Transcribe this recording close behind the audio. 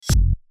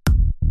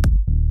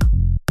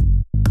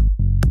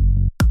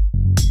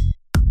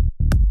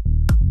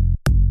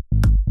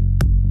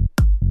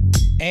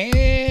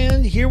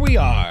we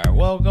are.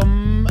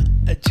 Welcome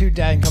to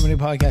Dad and Company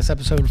Podcast,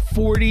 episode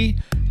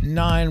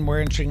 49.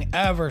 We're inching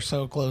ever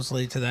so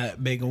closely to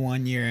that big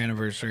 1 year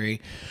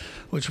anniversary,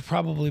 which will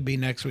probably be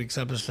next week's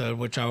episode,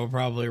 which I will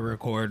probably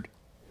record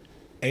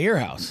at your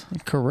house.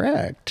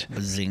 Correct.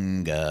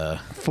 Bazinga.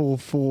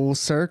 Full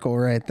circle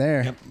right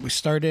there. Yep. We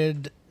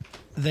started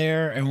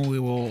there and we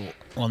will,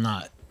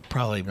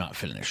 probably not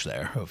finish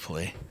there,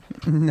 hopefully.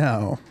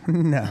 No.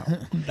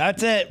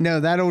 That's it. No,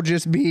 that'll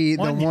just be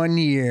the 1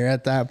 year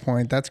at that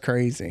point. That's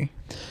crazy.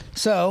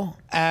 So,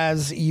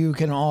 as you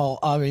can all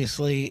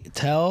obviously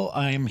tell,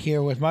 I am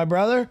here with my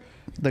brother.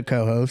 The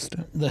co-host.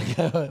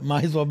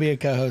 Might as well be a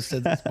co-host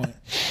at this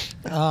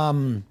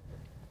point.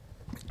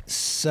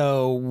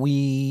 So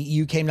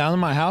you came down to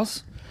my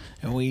house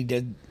and we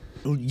did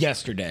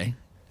yesterday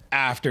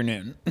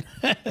afternoon.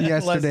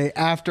 Yesterday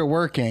after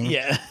working.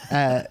 Yeah.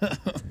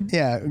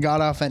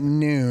 Got off at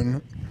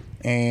noon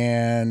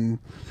and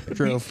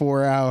drove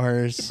 4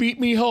 hours. Beat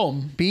me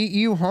home. Beat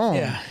you home.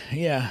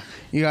 Yeah.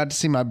 You got to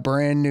see my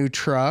brand new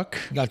truck.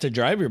 Got to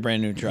drive your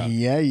brand new truck.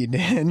 Yeah, you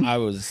did. I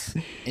was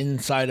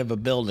inside of a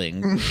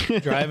building,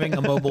 driving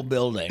a mobile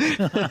building.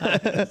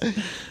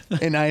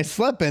 And I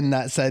slept in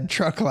that said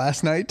truck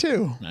last night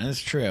too. That's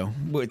true.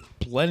 With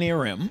plenty of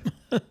room.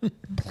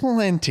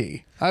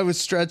 Plenty. I was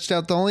stretched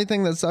out. The only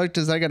thing that sucked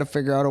is I got to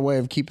figure out a way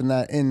of keeping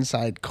that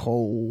inside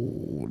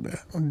cold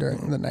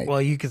during the night.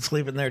 Well, you could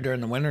sleep in there during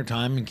the winter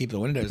time and keep the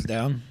windows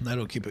down.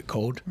 That'll keep it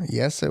cold.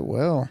 Yes, it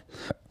will.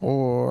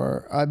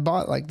 Or I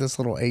bought like this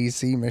little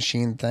AC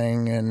machine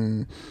thing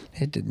and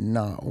it did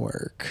not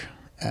work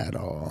at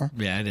all.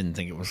 Yeah, I didn't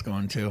think it was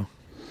going to.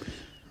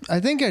 I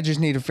think I just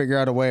need to figure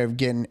out a way of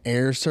getting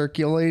air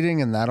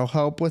circulating and that'll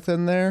help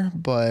within there,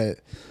 but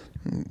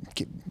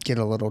get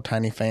a little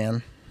tiny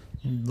fan.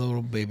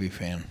 Little baby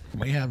fan.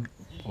 I have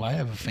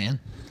a fan,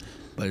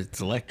 but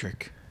it's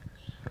electric.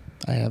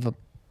 I have a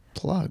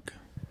plug.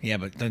 Yeah,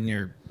 but doesn't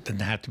it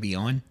have to be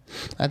on?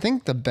 I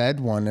think the bed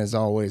one is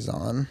always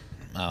on.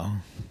 Oh.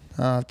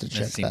 I'll have to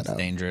check that out. That seems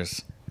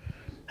dangerous.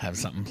 Have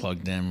something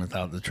plugged in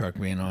without the truck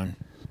being on.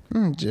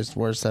 Just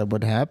worst that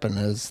would happen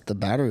is the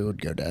battery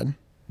would go dead.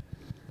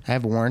 I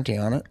have a warranty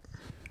on it.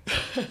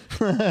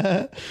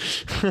 But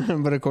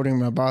according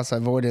to my boss, I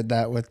avoided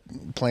that with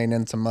playing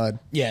in some mud.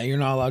 Yeah, you're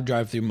not allowed to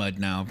drive through mud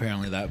now.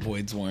 Apparently that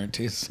voids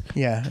warranties.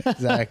 Yeah,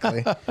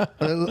 exactly.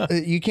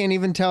 You can't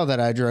even tell that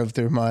I drove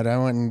through mud. I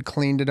went and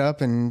cleaned it up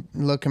and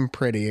looking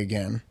pretty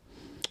again.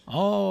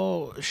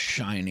 Oh,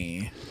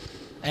 shiny.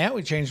 And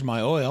we changed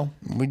my oil.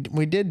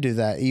 We did do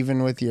that,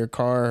 even with your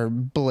car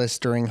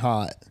blistering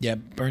hot. Yeah,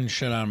 burned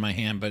shit out of my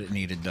hand, but it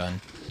needed done.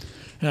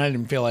 And I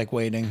didn't feel like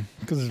waiting,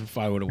 because if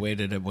I would have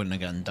waited, it wouldn't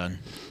have gotten done.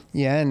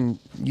 Yeah, and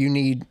you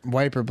need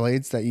wiper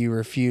blades that you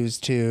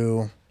refused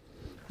to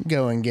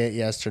go and get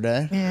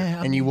yesterday.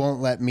 Yeah. And you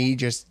won't let me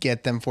just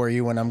get them for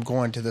you when I'm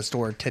going to the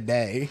store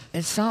today.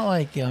 It's not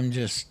like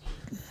it's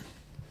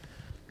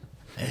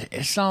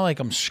not like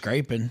I'm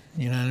scraping,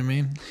 you know what I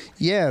mean?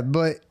 Yeah,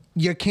 but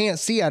you can't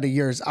see out of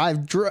yours. I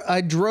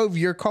drove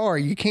your car.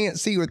 You can't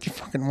see with your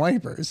fucking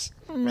wipers.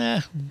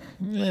 Meh.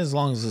 As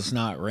long as it's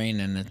not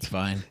raining, it's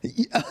fine.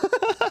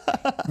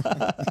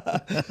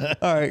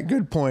 All right,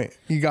 good point.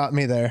 You got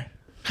me there.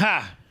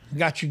 Ha!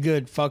 Got you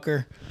good,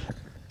 fucker.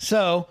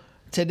 So,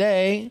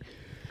 today,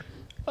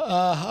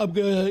 I'm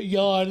going to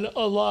yawn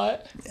a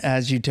lot.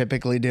 As you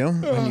typically do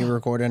when you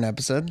record an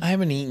episode. I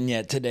haven't eaten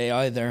yet today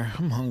either.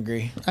 I'm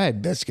hungry. I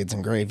had biscuits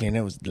and gravy, and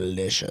it was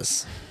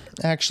delicious.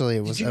 Actually,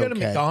 it was Did you go to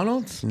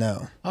McDonald's?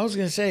 No. I was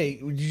going to say,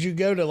 did you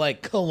go to,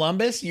 like,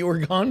 Columbus? You were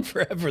gone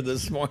forever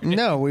this morning.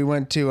 No, we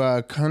went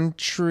to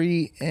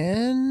Country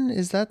Inn.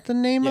 Is that the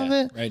name of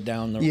it? Right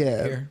down the road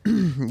here.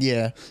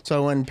 Yeah.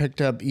 So I went and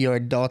picked up your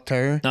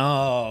daughter.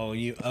 Oh,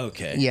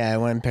 okay. Yeah, I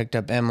went and picked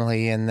up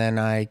Emily, and then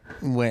I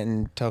went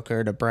and took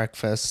her to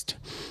breakfast,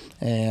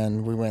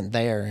 and we went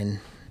there, and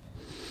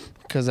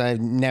because I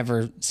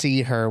never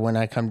see her when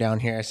I come down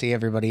here, I see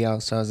everybody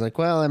else. So I was like,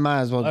 well, I might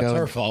as well go. That's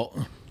her fault.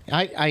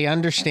 I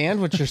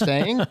understand what you're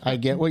saying. I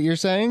get what you're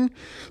saying,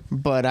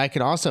 but I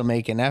could also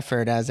make an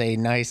effort as a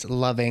nice,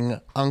 loving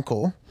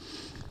uncle.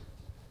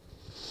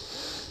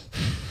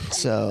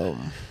 So,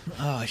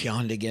 I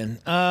yawned again.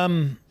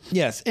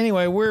 Yes.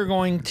 Anyway, we're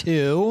going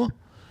to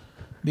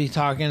be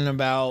talking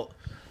about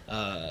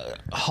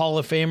Hall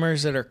of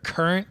Famers that are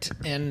current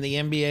in the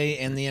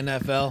NBA and the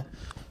NFL.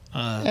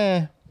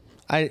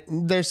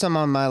 There's some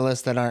on my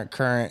list that aren't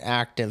current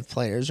active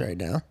players right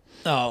now.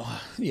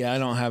 Oh, yeah, I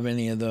don't have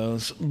any of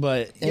those,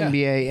 but yeah.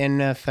 NBA,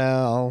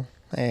 NFL,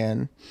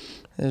 and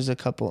there's a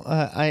couple.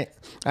 I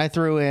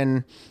threw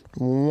in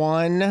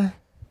one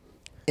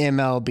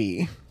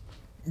MLB.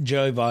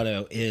 Joey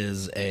Votto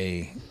is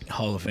a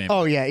Hall of Famer.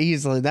 Oh yeah,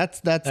 easily.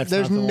 That's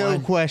there's no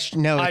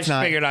question. No, it's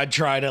not. I figured I'd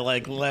try to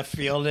like left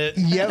field it.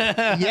 Yep.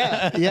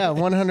 Yeah.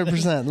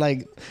 100%.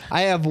 Like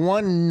I have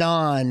one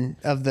non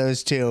of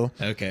those two.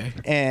 Okay.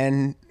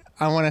 And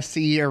I want to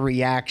see your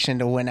reaction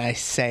to when I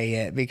say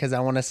it because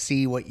I want to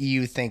see what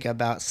you think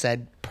about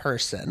said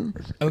person.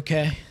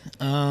 Okay.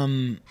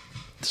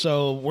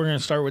 So we're going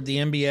to start with the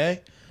NBA.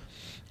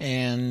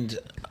 And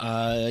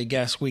I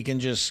guess we can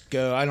just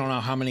go. I don't know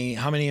how many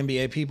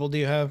NBA people do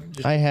you have?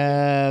 I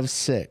have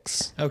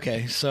 6.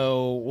 Okay,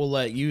 so we'll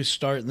let you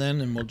start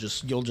then, and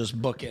you'll just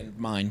book in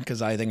mine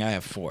because I think I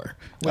have 4.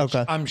 Which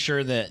Okay. I'm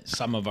sure that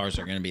some of ours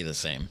are going to be the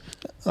same.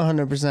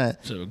 100%.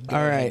 So go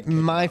all ahead, right, kick it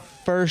my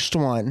off. first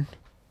one,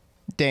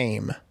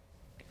 Dame.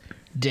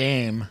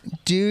 Dame.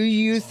 Do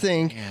you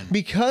think, man.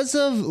 because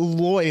of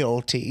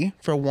loyalty,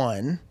 for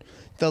one,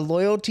 the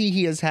loyalty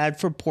he has had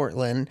for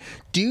Portland,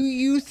 do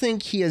you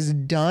think he has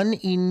done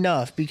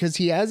enough? Because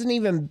he hasn't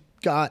even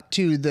got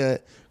to the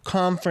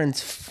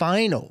conference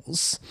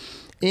finals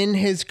in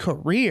his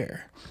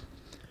career.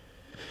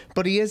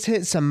 But he has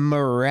hit some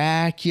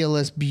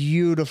miraculous,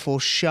 beautiful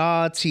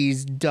shots.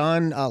 He's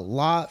done a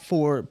lot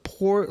for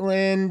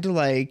Portland.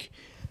 Like,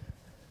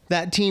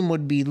 that team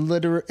would be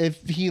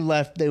if he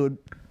left,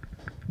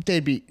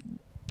 they'd be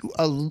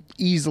a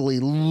easily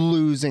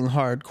losing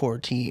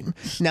hardcore team.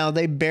 Now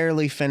they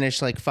barely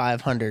finish like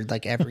 500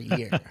 like every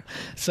year.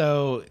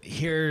 So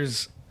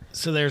there's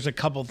a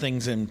couple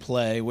things in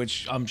play,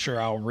 which I'm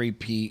sure I'll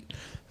repeat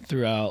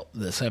throughout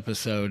this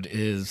episode.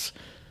 Is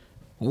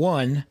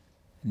one,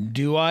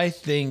 do I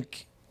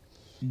think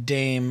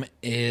Dame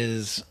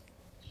is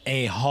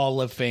a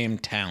Hall of Fame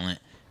talent?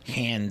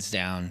 Hands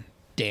down,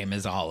 Dame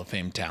is a Hall of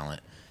Fame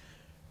talent.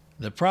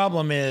 The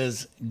problem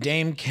is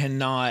Dame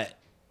cannot,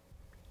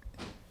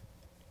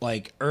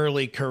 like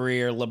early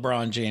career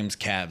LeBron James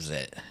Cavs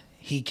it.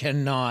 He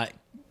cannot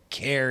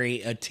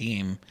carry a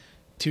team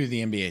to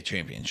the NBA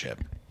championship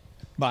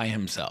by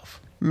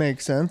himself.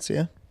 Makes sense,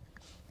 yeah.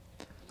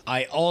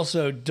 I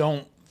also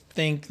don't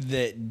think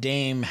that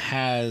Dame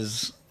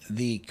has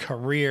the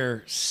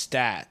career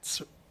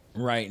stats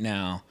right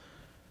now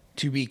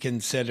to be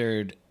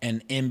considered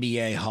an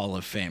NBA Hall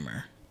of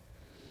Famer.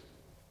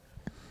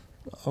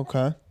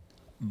 Okay.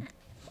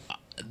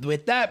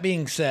 With that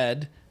being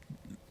said,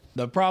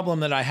 the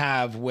problem that I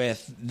have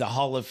with the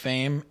Hall of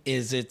Fame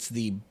is it's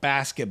the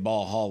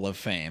Basketball Hall of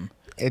Fame.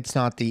 It's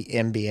not the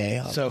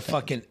NBA. So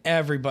fucking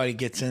everybody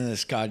gets in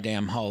this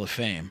goddamn Hall of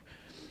Fame.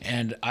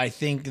 And I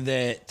think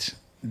that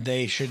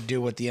they should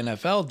do what the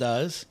NFL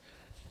does.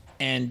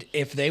 And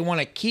if they want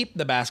to keep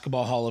the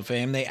Basketball Hall of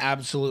Fame, they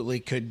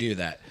absolutely could do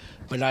that.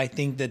 But I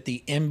think that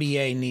the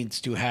NBA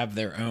needs to have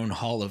their own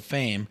Hall of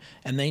Fame,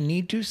 and they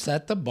need to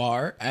set the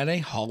bar at a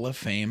Hall of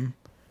Fame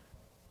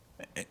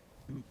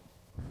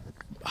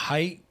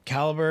height,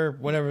 caliber,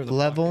 whatever the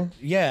level.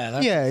 Yeah,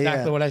 that's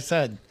exactly what I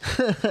said.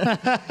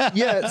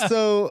 Yeah,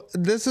 so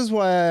this is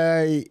why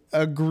I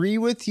agree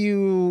with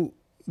you,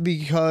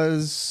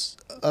 because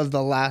of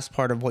the last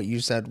part of what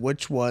you said,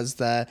 which was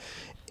that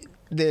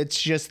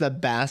it's just the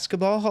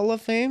Basketball Hall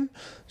of Fame.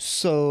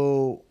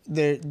 So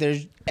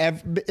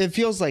it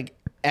feels like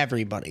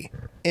everybody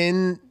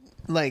in,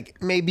 like,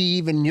 maybe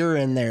even you're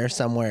in there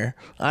somewhere.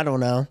 I don't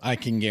know. I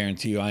can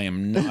guarantee you I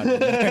am not in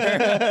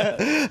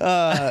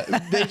there.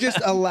 They just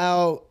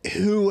allow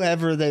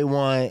whoever they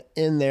want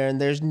in there,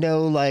 and there's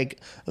no like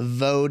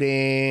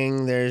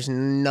voting. There's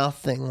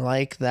nothing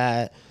like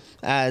that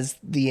as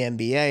the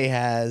NBA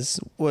has.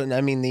 The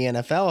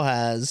NFL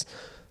has,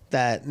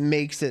 that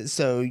makes it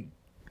so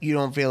you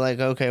don't feel like,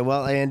 okay,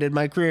 well, I ended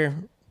my career.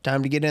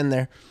 Time to get in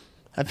there.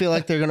 I feel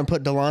like they're going to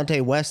put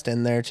Delonte West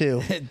in there,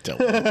 too.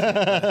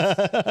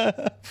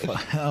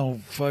 Oh,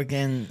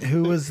 fucking...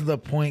 Who was the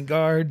point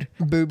guard?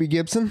 Boobie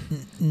Gibson?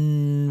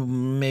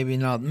 Maybe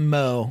not.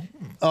 Mo.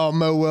 Oh,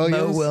 Mo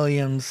Williams? Mo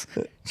Williams.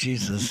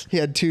 Jesus. He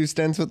had 2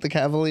 stints with the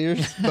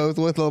Cavaliers, both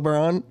with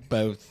LeBron.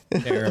 Both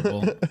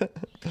terrible.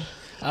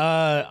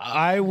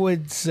 I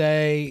would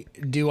say,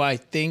 do I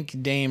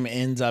think Dame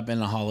ends up in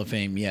the Hall of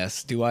Fame?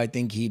 Yes. Do I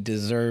think he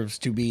deserves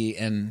to be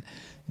in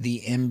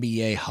the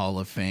NBA Hall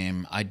of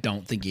Fame? I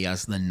don't think he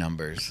has the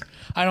numbers.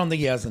 I don't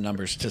think he has the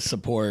numbers to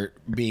support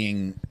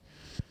being,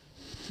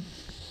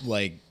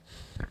 like,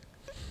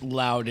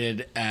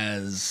 lauded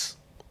as,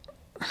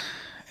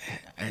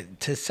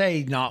 to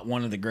say not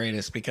one of the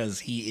greatest, because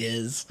he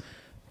is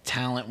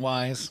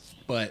talent-wise,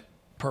 but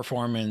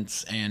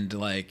performance and,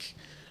 like,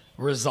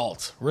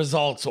 results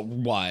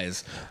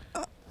wise.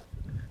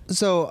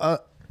 So,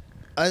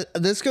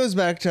 this goes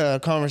back to a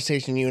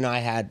conversation you and I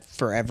had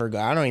forever ago.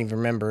 I don't even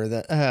remember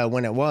that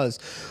when it was,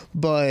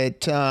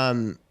 but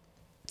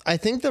I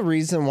think the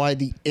reason why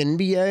the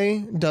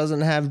NBA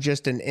doesn't have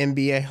just an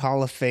NBA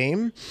Hall of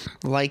Fame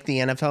like the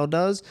NFL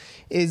does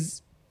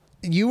is,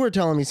 you were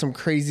telling me some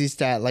crazy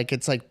stat, like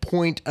it's like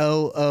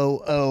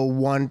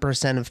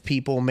 0.0001% of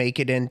people make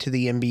it into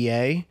the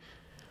NBA.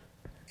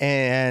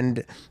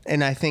 And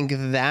I think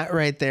that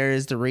right there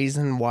is the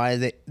reason why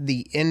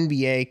the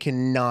NBA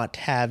cannot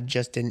have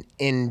just an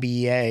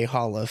NBA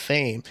Hall of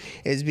Fame,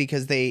 is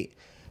because they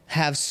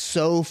have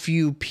so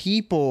few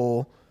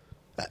people.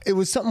 It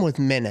was something with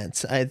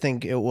minutes, I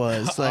think it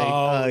was.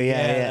 Like,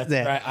 that's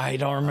right. I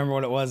don't remember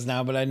what it was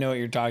now, but I know what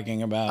you're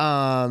talking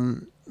about.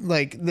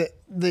 Like the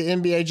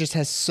NBA just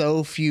has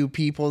so few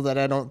people that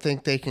I don't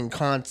think they can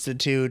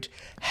constitute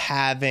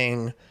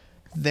having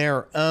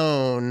their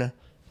own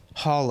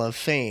Hall of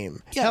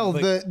Fame. Yeah, Hell,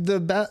 but-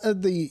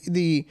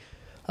 the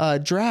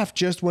draft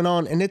just went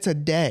on, and it's a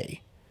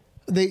day.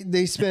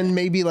 They spend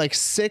maybe like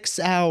 6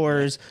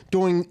 hours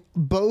doing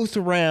both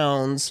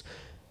rounds,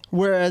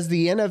 whereas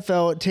the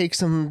NFL, it takes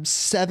them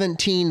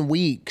 17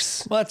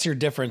 weeks. Well, that's your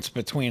difference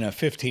between a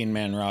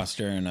 15-man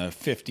roster and a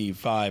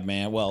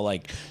 55-man. Well,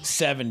 like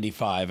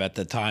 75 at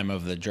the time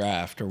of the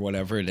draft or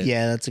whatever it is.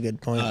 Yeah, that's a good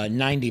point.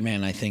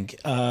 90-man, I think.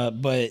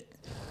 But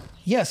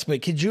yes,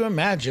 but could you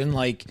imagine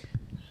like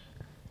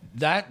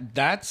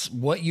that's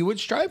what you would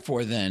strive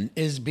for then,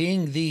 is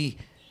being the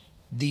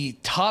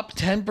top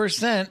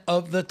 10%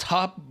 of the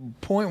top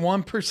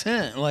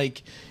 0.1%.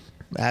 Like,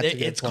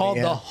 it's called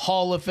the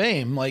Hall of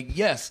Fame. Like,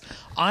 yes,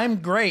 I'm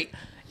great.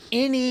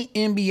 Any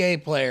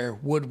NBA player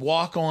would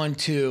walk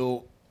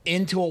into a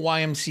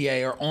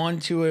YMCA or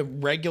onto a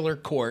regular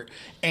court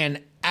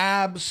and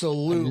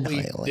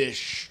absolutely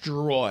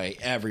destroy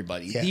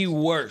everybody. Yes. The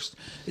worst.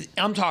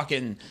 I'm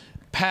talking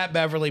Pat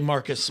Beverly,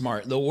 Marcus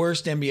Smart, the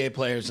worst NBA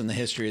players in the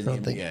history of the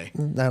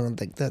NBA. I don't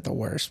think they're the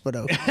worst, but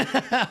okay.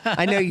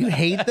 I know you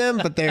hate them,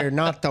 but they're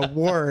not the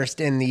worst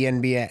in the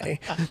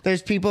NBA.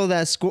 There's people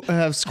that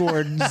have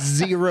scored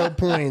 0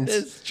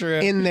 points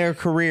in their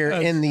career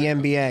in the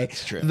NBA.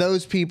 That's true.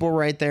 Those people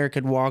right there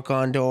could walk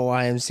onto a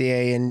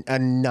YMCA and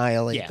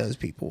annihilate those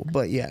people.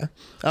 But yeah.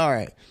 All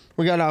right.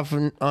 We got off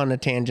on a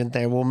tangent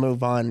there. We'll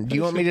move on. Do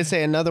you want me to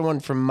say another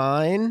one from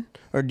mine,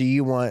 or do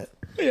you want...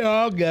 Yeah,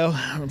 I'll go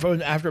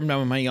after I'm done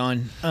with my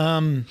yawn.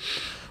 I'm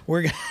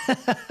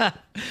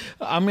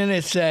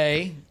gonna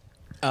say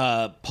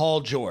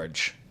Paul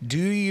George. Do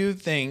you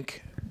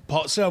think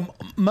Paul? So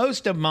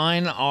most of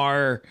mine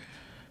are.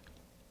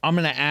 I'm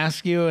gonna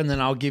ask you, and then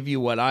I'll give you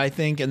what I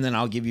think, and then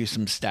I'll give you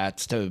some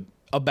stats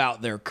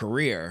about their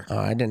career. Oh,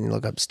 I didn't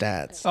look up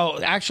stats.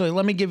 Oh, actually,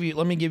 let me give you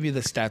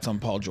the stats on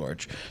Paul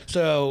George.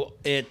 So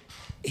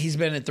he's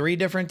been at 3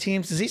 different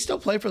teams. Does he still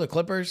play for the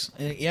Clippers?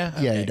 Yeah?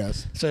 Okay. Yeah, he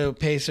does. So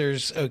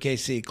Pacers,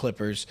 OKC,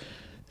 Clippers.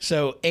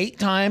 So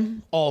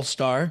 8-time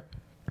All-Star,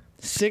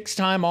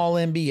 6-time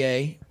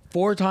All-NBA,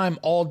 4-time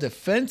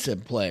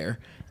All-Defensive Player,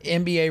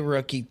 NBA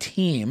Rookie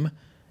Team,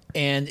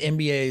 and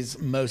NBA's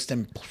Most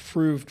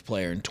Improved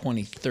Player in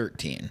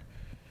 2013.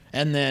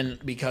 And then,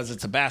 because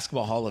it's a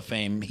Basketball Hall of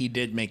Fame, he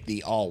did make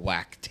the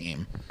All-WAC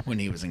team when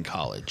he was in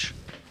college.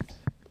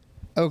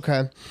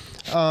 Okay.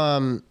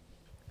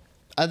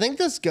 I think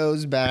this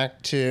goes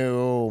back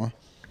to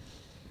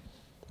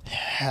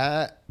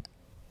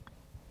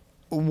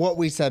what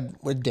we said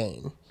with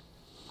Dame.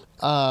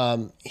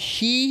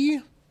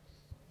 He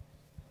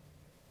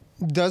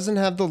doesn't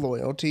have the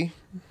loyalty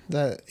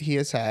that he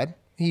has had.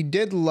 He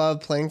did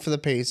love playing for the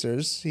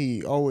Pacers.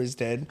 He always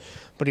did.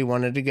 But he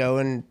wanted to go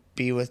and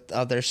be with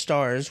other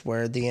stars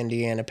where the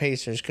Indiana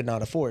Pacers could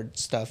not afford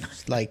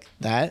stuff like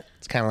that.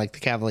 It's kind of like the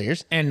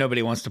Cavaliers. And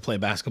nobody wants to play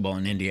basketball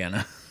in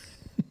Indiana.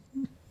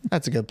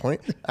 That's a good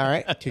point. All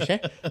right, touche.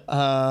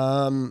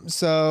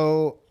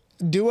 So,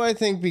 do I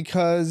think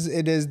because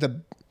it is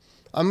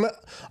I'm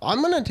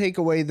gonna take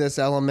away this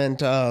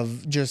element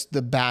of just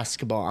the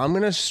basketball. I'm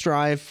gonna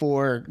strive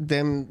for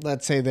them.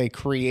 Let's say they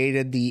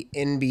created the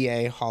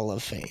NBA Hall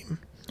of Fame.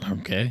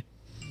 Okay.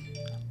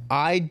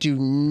 I do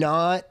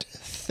not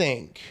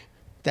think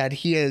that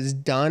he has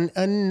done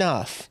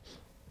enough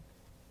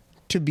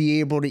to be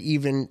able to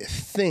even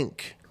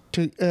think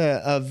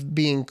of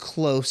being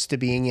close to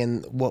being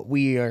in what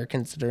we are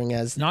considering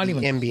as not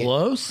even NBA.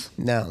 Close.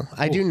 No,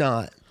 I do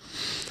not.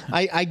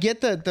 I get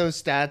that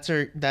those stats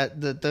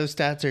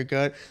are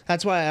good.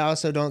 That's why I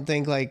also don't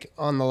think like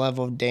on the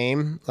level of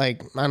Dame.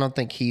 Like I don't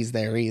think he's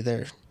there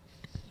either.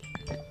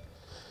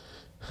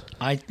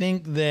 I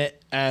think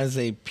that as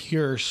a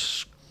pure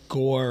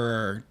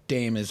scorer,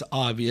 Dame is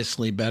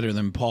obviously better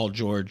than Paul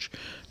George,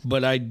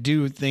 but I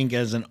do think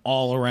as an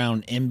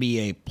all-around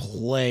NBA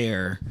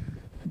player,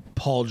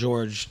 Paul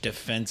George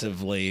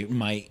defensively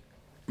might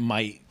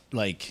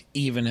like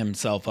even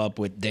himself up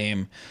with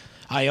Dame.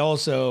 I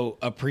also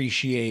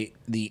appreciate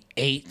the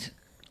 8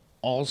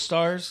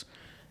 All-Stars,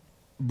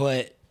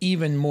 but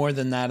even more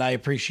than that, I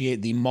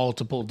appreciate the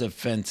multiple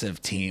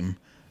defensive team.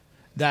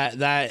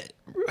 That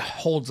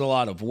holds a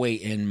lot of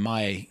weight in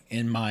my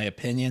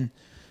opinion.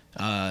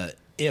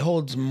 It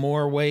holds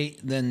more weight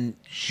than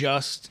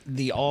just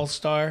the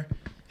All-Star.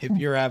 If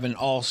you're having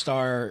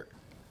All-Star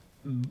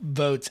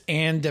votes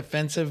and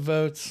defensive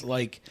votes,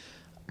 like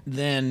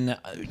then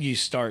you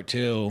start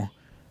to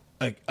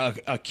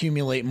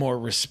accumulate more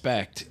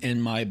respect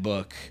in my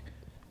book.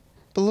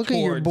 But look at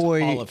your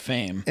boy Hall of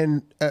Fame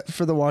and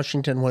for the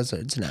Washington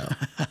Wizards now.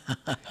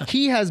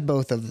 He has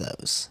both of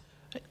those.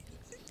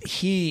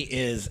 He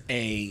is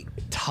a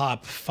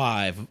top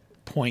 5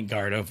 point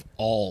guard of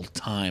all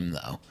time,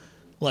 though.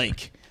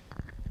 Like,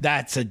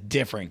 that's a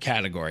different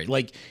category.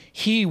 Like,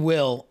 he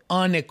will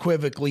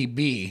unequivocally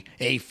be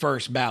a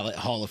first ballot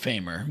Hall of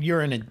Famer.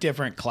 You're in a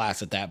different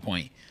class at that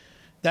point.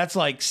 That's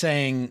like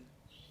saying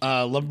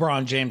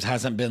LeBron James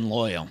hasn't been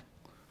loyal.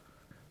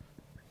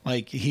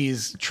 Like,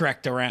 he's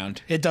trekked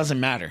around. It doesn't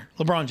matter.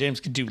 LeBron James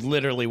can do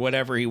literally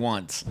whatever he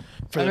wants.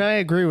 And I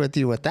agree with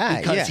you with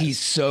that. Because he's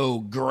so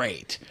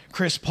great.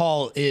 Chris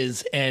Paul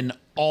is an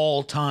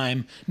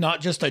all-time, not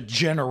just a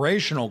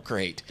generational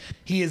great.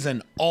 He is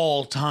an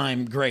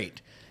all-time great.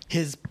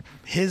 His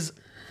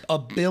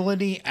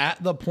ability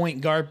at the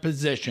point guard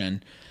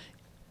position,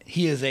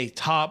 he is a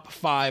top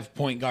 5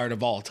 point guard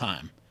of all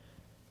time.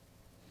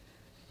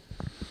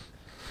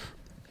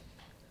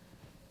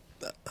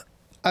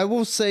 I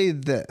will say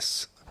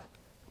this.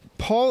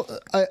 Paul,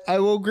 I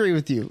will agree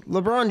with you.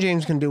 LeBron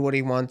James can do what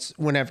he wants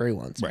whenever he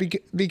wants,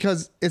 right.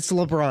 Because it's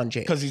LeBron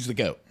James. Because he's the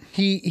GOAT.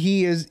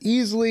 He is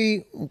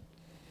easily,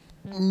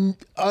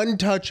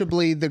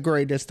 untouchably the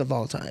greatest of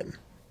all time.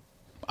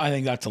 I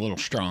think that's a little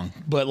strong,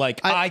 but like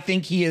I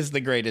think he is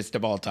the greatest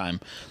of all time,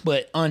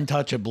 but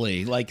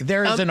untouchably, like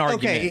there is an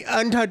argument. Okay,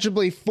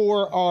 untouchably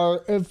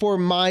for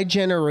my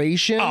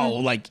generation. Oh,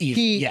 like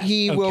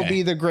he will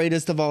be the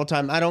greatest of all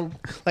time.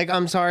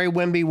 I'm sorry,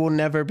 Wemby will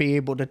never be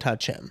able to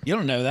touch him. You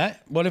don't know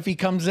that. What if he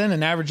comes in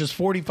and averages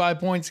 45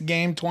 points a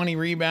game, 20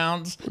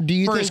 rebounds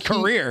for his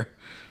career?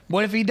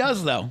 What if he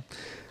does though?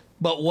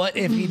 But what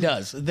if he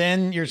does?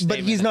 Then you're. But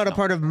he's not a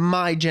part of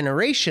my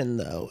generation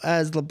though,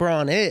 as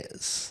LeBron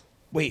is.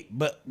 Wait,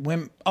 but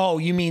when? Oh,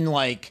 you mean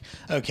like?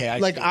 Okay,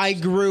 I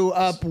grew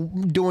up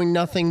doing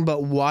nothing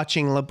but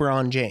watching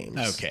LeBron James.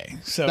 Okay,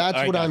 so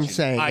that's what I'm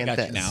saying. I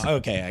got you now.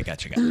 Okay, I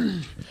got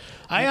you.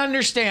 I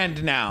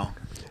understand now.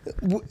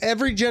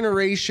 Every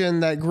generation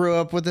that grew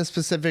up with a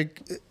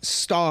specific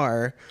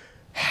star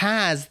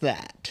has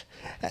that.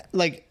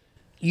 Like,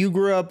 you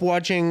grew up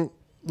watching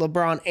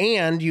LeBron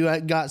and you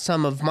got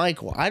some of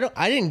Michael. I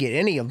didn't get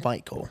any of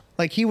Michael.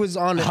 Like, he was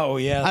on. Oh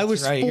yeah, I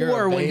was right.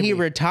 4 when he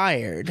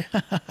retired.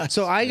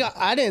 So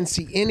I didn't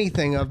see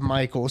anything of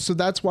Michael. So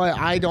that's why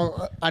I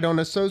don't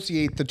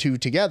associate the two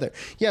together.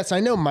 Yes, I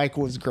know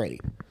Michael was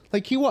great.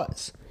 Like, he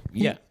was.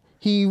 Yeah.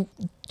 He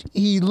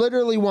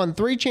literally won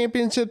 3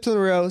 championships in a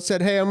row.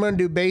 Said, "Hey, I'm going to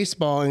do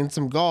baseball and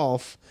some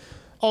golf."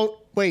 Oh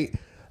wait.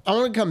 I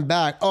want to come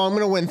back. Oh, I'm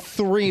going to win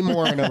 3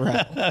 more in a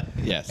row.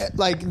 Yes.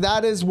 Like,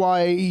 that is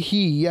why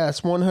he,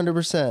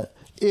 100%,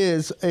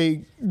 is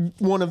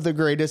one of the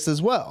greatest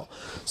as well.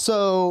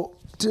 So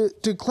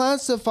to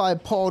classify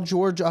Paul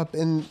George up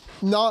in,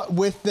 not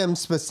with them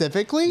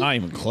specifically. Not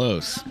even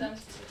close.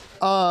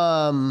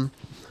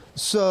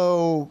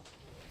 So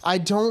I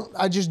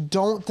just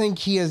don't think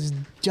he has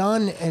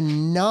done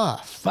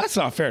enough. That's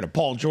not fair to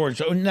Paul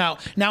George. Now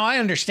I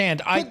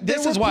understand.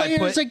 There were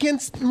players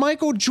against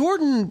Michael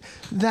Jordan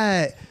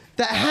that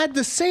had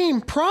the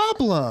same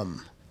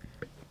problem.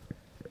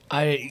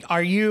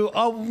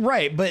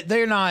 Right, but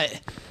they're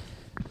not.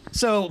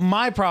 So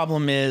my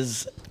problem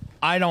is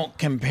I don't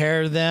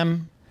compare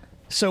them.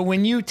 So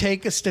when you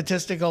take a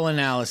statistical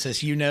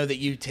analysis, you know that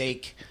you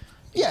take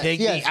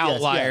the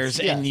outliers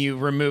and you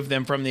remove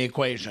them from the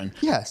equation.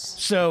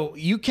 Yes. So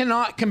you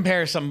cannot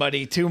compare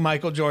somebody to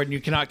Michael Jordan. You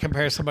cannot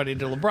compare somebody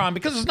to LeBron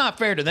because it's not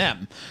fair to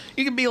them.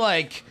 You can be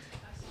like,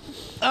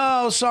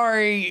 oh,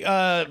 sorry,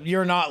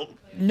 you're not.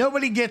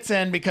 Nobody gets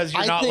in because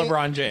you're not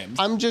LeBron James.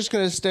 I'm just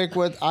going to stick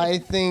with, I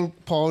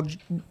think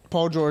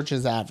Paul George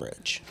is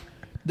average.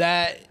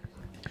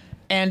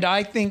 And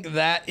I think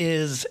that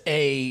is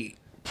a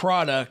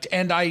product.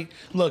 And I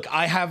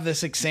have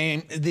this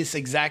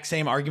exact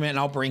same argument, and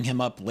I'll bring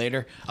him up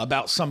later,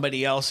 about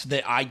somebody else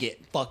that I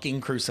get fucking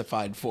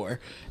crucified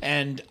for.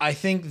 And I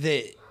think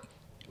that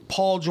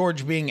Paul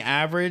George being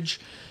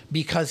average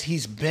because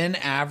he's been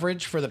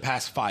average for the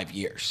past 5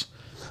 years.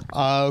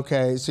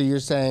 Okay, so you're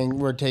saying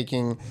we're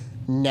taking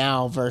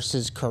now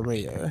versus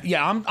career.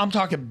 Yeah, I'm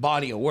talking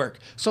body of work.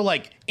 So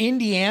like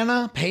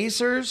Indiana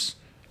Pacers,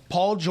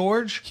 Paul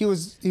George, he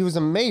was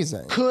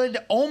amazing. Could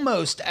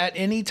almost at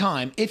any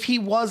time, if he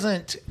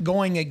wasn't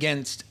going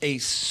against a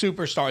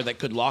superstar that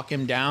could lock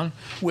him down,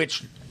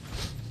 which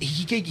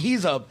he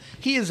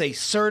is a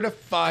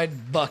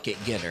certified bucket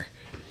getter.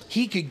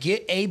 He could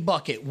get a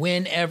bucket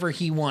whenever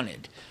he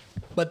wanted.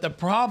 But the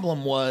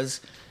problem was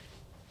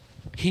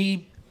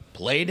he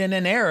played in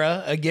an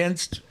era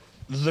against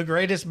the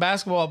greatest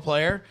basketball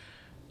player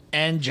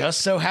and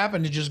just so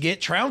happened to just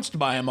get trounced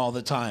by him all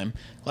the time.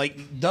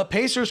 Like, the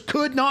Pacers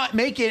could not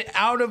make it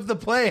out of the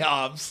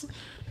playoffs.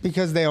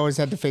 Because they always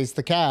had to face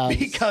the Cavs.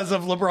 Because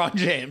of LeBron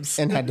James.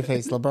 And had to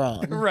face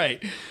LeBron.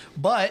 Right.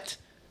 But,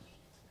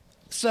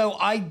 so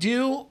I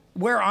do,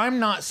 where I'm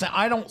not saying,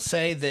 I don't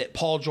say that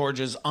Paul George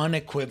is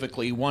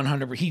unequivocally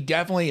 100%. He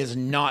definitely is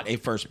not a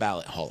first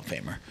ballot Hall of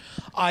Famer.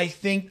 I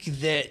think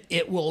that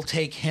it will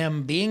take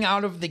him being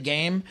out of the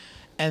game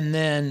and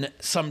then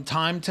some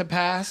time to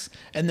pass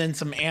and then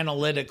some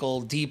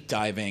analytical deep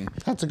diving.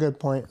 That's a good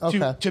point.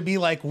 Okay. To be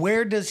like,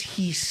 where does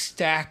he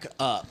stack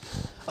up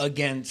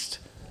against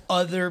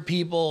other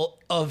people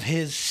of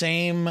his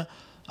same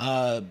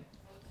era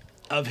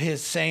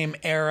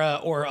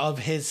or of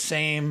his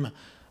same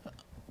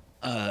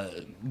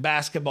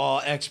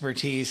basketball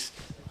expertise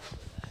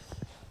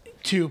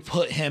to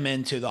put him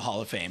into the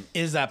Hall of Fame?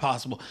 Is that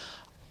possible?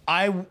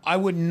 I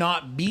would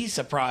not be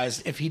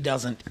surprised if he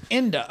doesn't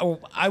end up. Or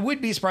I would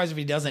be surprised if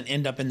he doesn't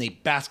end up in the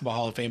Basketball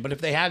Hall of Fame. But if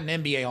they had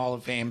an NBA Hall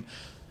of Fame,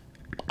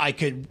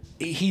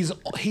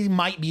 he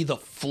might be the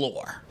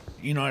floor.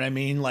 You know what I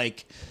mean?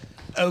 Like,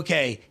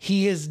 okay,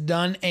 he has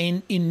done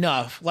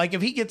enough. Like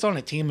if he gets on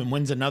a team and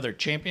wins another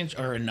championship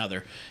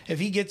if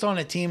he gets on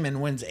a team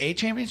and wins a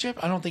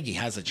championship, I don't think he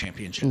has a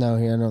championship. No,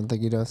 I don't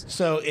think he does.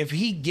 So if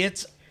he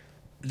gets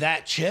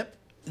that chip,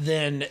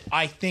 then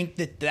I think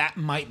that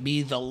might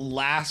be the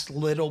last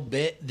little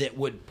bit that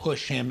would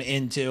push him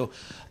into,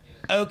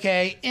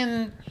 okay,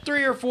 in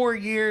 3 or 4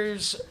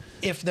 years,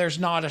 if there's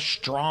not a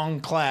strong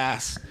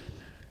class,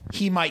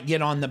 he might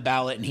get on the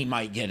ballot and he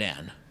might get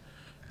in.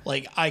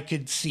 Like I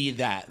could see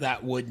that.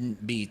 That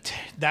wouldn't be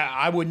that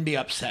I wouldn't be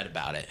upset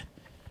about it.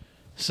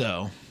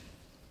 So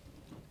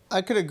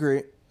I could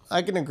agree.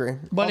 I can agree.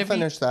 But I'll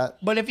finish that.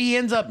 But if he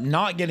ends up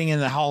not getting in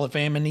the Hall of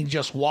Fame and he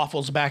just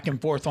waffles back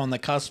and forth on the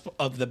cusp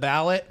of the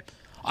ballot,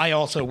 I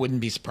also wouldn't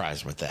be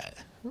surprised with that.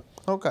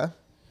 Okay.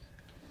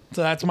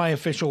 So that's my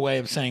official way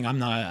of saying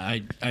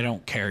I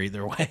don't care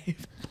either way.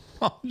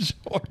 Oh,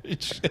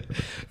 George.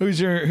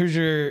 Who's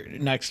your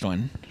next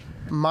one?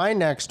 My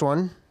next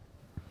one,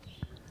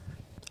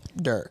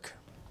 Dirk.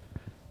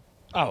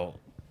 Oh,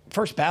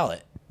 first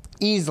ballot.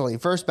 Easily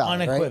first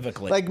ballot,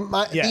 Unequivocally. right?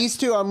 Like these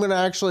two, I'm gonna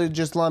actually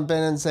just lump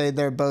in and say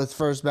they're both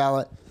first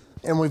ballot,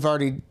 and we've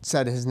already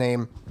said his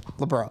name,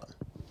 LeBron.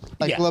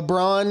 Like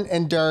LeBron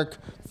and Dirk,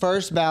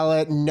 first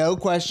ballot, no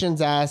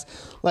questions asked.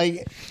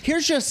 Like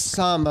here's just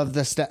some of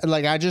the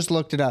like I just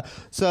looked it up.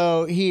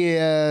 So he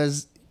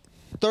is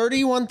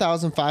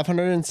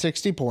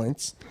 31,560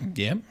 points.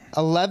 Yep.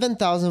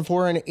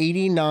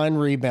 11,489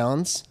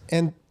 rebounds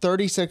and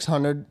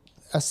 3,600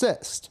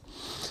 assists.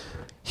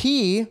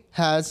 He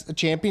has a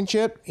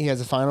championship. He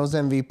has a Finals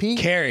MVP.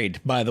 Carried,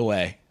 by the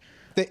way.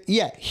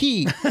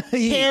 He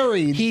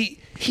carried. He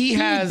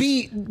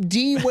beat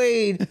D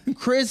Wade,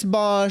 Chris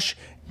Bosh,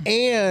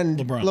 and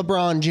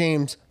LeBron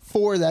James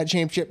for that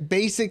championship,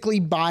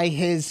 basically by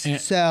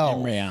himself.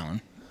 And Ray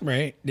Allen,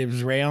 right? It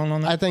was Ray Allen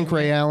on that. I think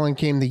Ray Allen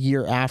came the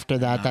year after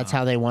that. That's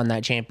how they won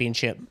that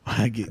championship.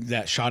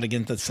 That shot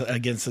against the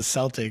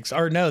Celtics,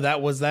 or no?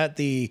 Was that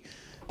the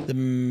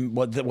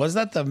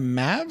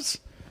Mavs?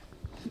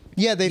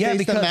 Yeah, they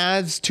faced the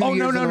Mavs 2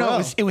 years in a row.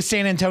 No. It was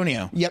San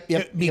Antonio.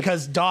 Yep.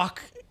 Because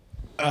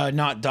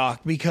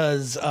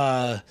because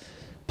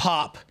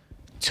Pop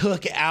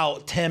took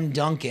out Tim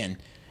Duncan,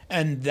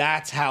 and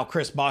that's how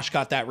Chris Bosh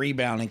got that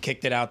rebound and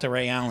kicked it out to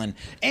Ray Allen.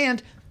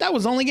 And that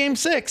was only Game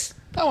 6.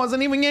 That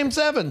wasn't even Game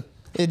 7.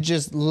 It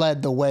just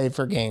led the way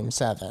for Game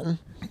 7.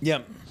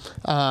 Yep.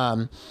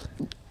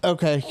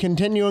 Okay,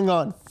 continuing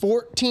on.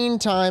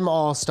 14-time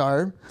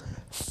All-Star.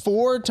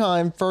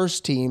 4-time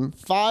first team,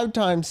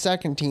 5-time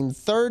second team,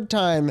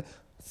 3rd-time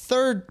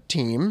third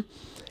team,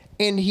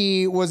 and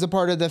he was a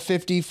part of the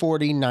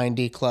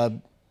 50-40-90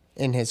 club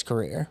in his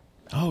career.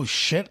 Oh,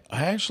 shit.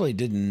 I actually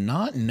did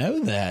not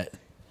know that.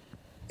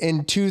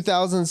 In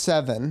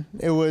 2007,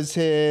 it was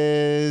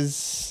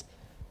his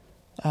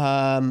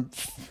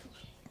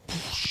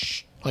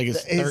his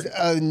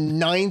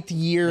 9th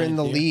year in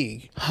the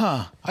league.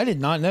 Huh. I did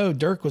not know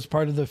Dirk was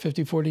part of the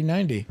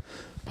 50-40-90.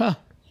 Huh.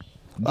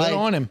 Good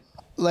on him.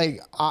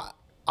 Like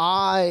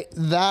I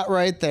that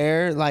right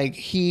there, like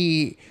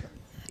he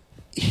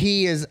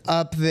is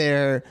up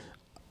there,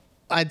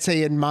 I'd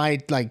say in my,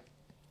 like,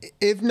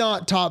 if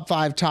not top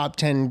 5, top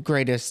 10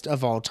 greatest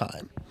of all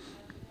time.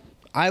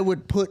 I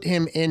would put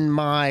him in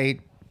my,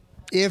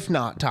 if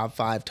not top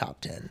 5, top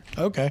 10.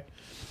 Okay.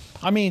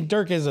 I mean,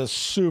 Dirk is a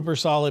super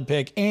solid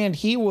pick, and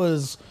he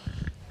was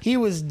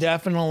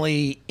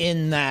definitely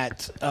in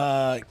that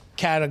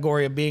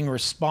category of being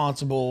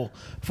responsible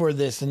for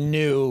this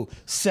new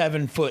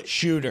 7-foot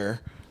shooter.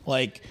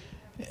 Like,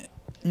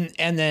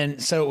 and then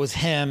so it was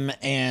him,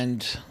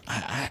 and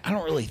I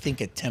don't really think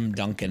of Tim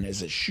Duncan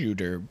as a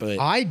shooter, but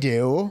I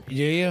do. Do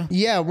you?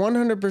 Yeah,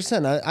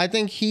 100%. I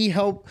think he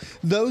helped,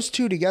 those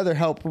two together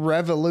help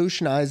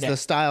revolutionize the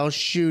style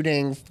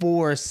shooting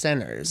for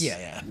centers.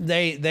 Yeah.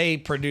 They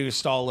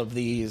produced all of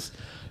these.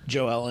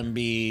 Joel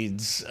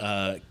Embiid's,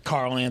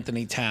 Karl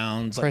Anthony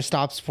Towns,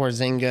 Kristaps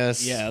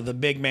Porzingis. Yeah, the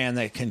big man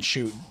that can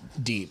shoot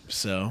deep.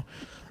 So,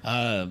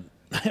 Lopez.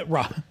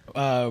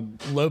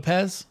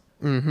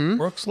 Mm-hmm.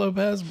 Brooks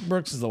Lopez.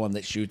 Brooks is the one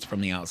that shoots from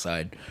the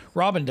outside.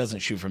 Robin doesn't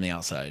shoot from the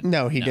outside.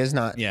 No, he does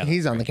not. Yeah,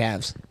 he's on the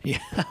Cavs. Yeah.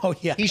 Oh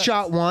yeah. He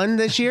shot one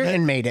this year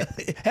and made it.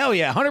 Hell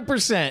yeah,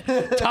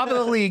 100%. Top of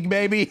the league,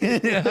 baby.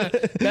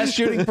 Best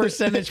shooting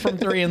percentage from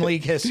 3 in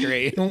league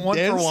history. One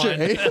for one.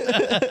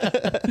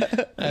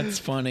 That's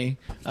funny.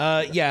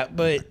 Yeah,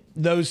 but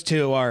those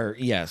two are,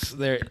 yes.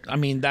 They're. I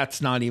mean, that's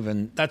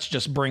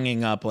just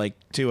bringing up like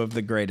 2 of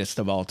the greatest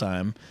of all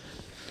time.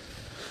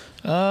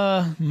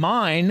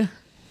 Mine.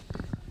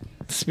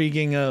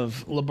 Speaking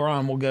of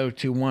LeBron, we'll go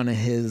to one of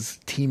his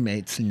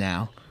teammates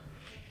now.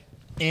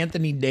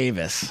 Anthony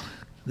Davis.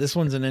 This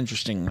one's an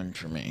interesting one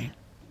for me.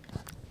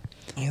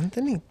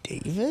 Anthony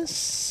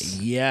Davis?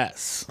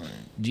 Yes.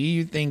 Do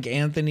you think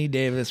Anthony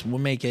Davis will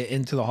make it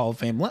into the Hall of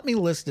Fame? Let me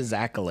list his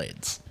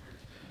accolades.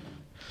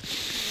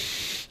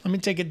 Let me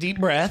take a deep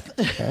breath.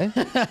 Okay.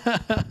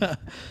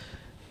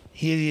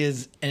 He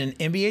is an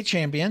NBA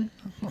champion,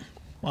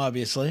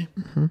 obviously.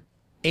 Mm-hmm.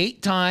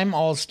 8-time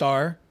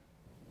All-Star.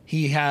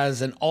 He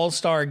has an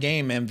All-Star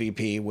Game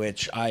MVP,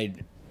 which I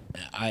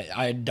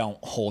don't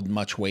hold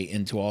much weight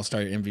into All-Star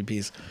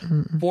MVPs.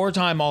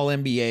 4-time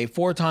All-NBA,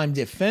 4-time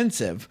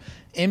defensive,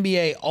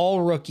 NBA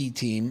All-Rookie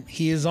team.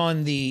 He is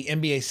on the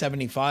NBA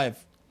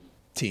 75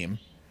 team,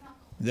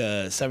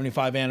 the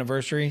 75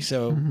 anniversary.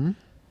 So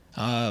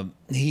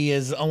he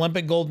is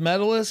Olympic gold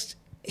medalist.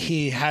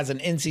 He has an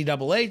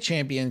NCAA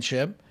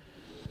championship.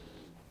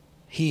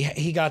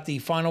 He got the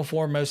Final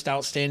Four Most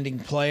Outstanding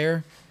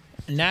Player,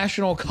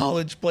 National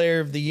College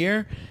Player of the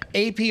Year,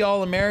 AP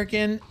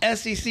All-American,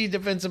 SEC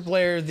Defensive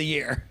Player of the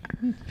Year.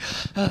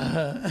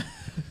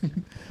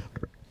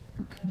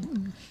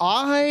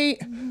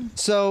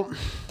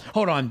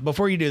 Hold on,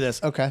 before you do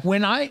this. Okay.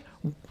 When I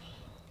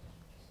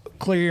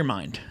clear your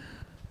mind,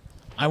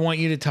 I want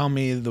you to tell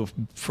me the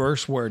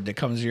first word that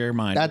comes to your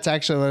mind. That's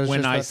actually what I was when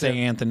just I about say to-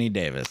 Anthony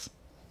Davis.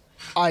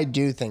 I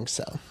do think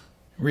so.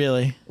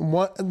 Really?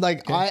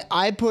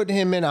 I put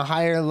him in a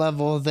higher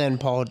level than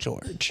Paul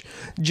George,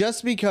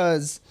 just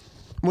because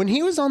when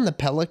he was on the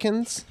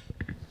Pelicans,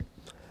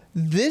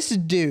 this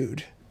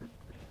dude,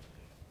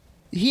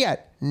 he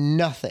had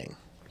nothing.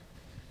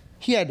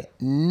 He had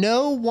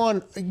no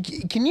one.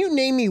 Can you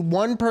name me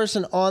one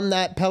person on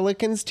that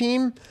Pelicans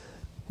team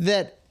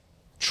that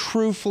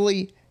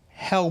truthfully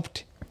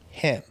helped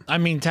him? I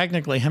mean,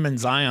 technically, him and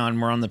Zion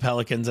were on the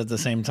Pelicans at the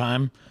same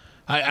time.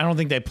 I don't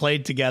think they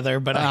played together,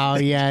 but Oh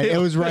yeah, it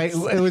was right.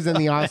 It was in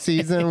the off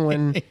season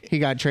when he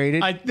got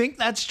traded. I think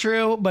that's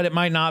true, but it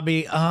might not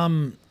be.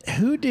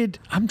 Who did?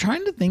 I'm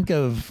trying to think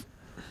of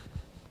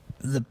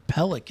the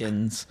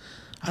Pelicans.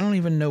 I don't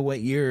even know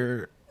what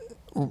year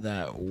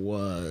that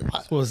was.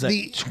 What was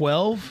that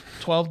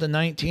 12 to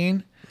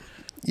 19?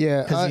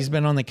 Yeah, Because he's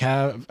been on the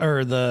Cav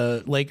or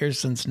the Lakers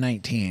since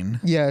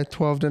 19. Yeah,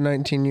 12 to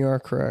 19. You are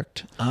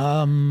correct.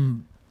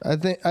 I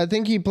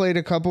think he played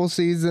a couple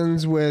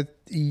seasons with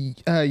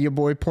your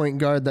boy point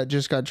guard that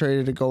just got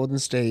traded to Golden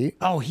State.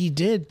 Oh, he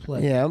did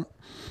play. Yeah,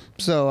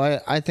 so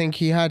I think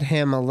he had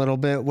him a little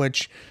bit,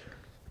 which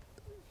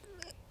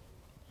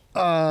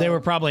They were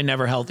probably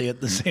never healthy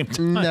at the same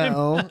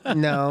time.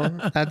 no,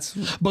 that's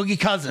Boogie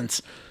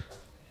Cousins.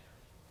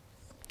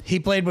 He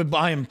played with.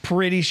 I am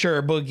pretty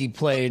sure Boogie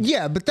played.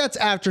 yeah, but that's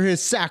after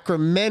his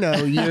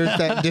Sacramento years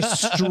that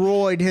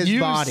destroyed his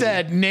You body.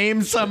 said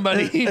name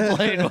somebody he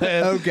played with.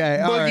 Okay,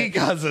 all Boogie right.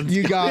 Cousins.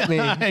 You got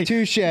me.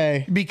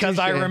 Touche. Because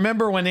I Touche.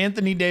 remember when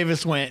Anthony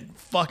Davis went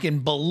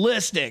fucking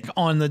ballistic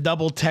on the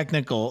double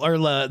technical or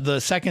the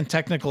second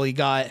technical he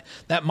got.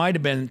 That might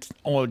have been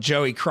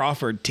Joey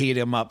Crawford teed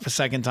him up for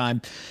second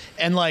time,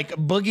 and like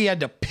Boogie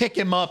had to pick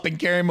him up and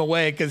carry him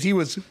away because he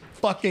was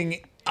fucking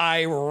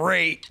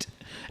irate.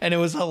 And it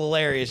was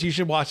hilarious. You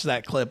should watch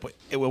that clip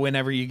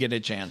whenever you get a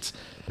chance.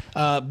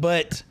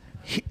 But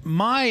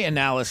my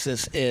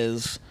analysis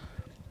is,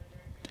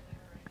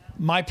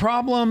 my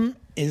problem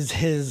is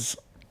his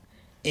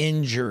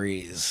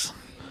injuries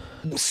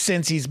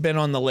since he's been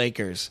on the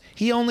Lakers.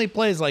 He only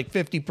plays like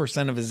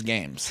 50% of his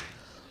games.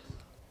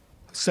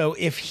 So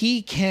if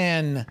he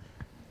can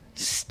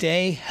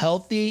stay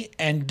healthy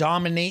and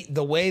dominate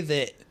the way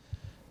that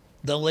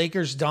the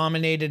Lakers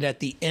dominated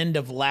at the end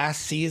of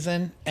last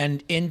season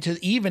and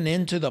even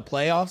into the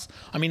playoffs.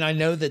 I mean, I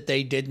know that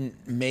they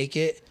didn't make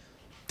it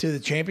to the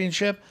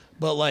championship,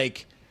 but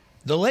like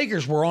the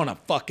Lakers were on a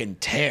fucking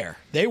tear.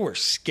 They were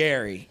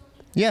scary.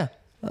 Yeah,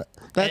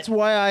 that's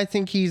why I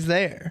think he's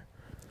there.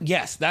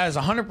 Yes, that is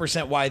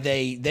 100% why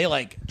they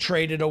like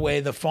traded away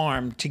the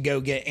farm to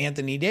go get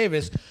Anthony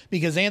Davis,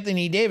 because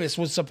Anthony Davis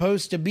was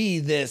supposed to be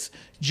this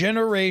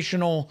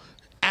generational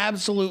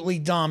absolutely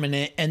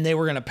dominant, and they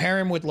were going to pair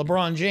him with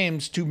LeBron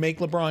James to make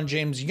LeBron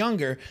James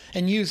younger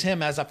and use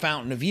him as a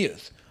fountain of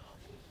youth.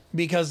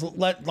 Because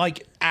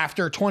like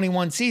after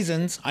 21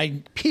 seasons,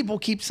 people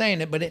keep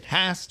saying it, but it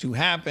has to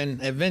happen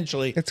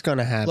eventually. It's going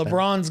to happen.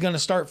 LeBron's going to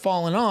start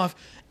falling off,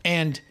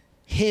 and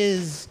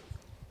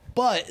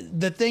but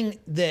the thing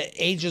that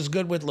ages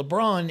good with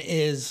LeBron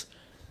is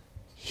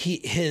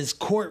his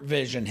court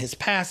vision, his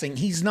passing.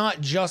 He's not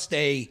just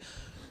a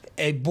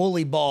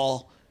bully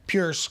ball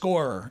pure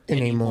scorer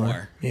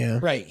anymore. Yeah.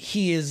 Right.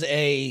 He is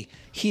a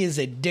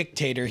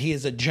dictator. He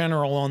is a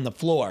general on the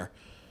floor.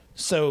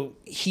 So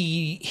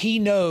he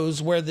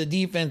knows where the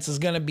defense is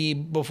going to be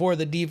before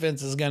the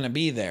defense is going to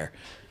be there.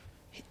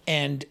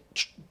 And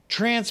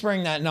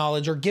transferring that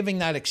knowledge or giving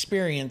that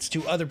experience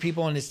to other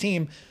people on his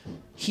team,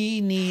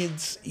 he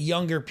needs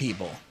younger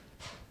people.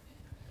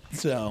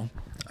 So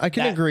I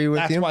can agree with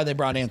that's you. That's why they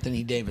brought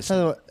Anthony Davis.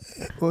 Well,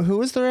 who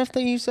was the ref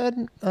that you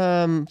said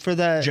for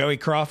that? Joey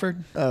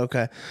Crawford. Oh,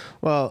 okay.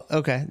 Well,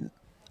 okay.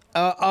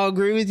 I'll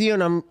agree with you,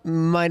 and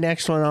my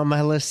next one on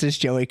my list is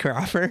Joey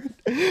Crawford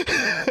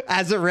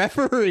as a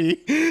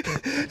referee.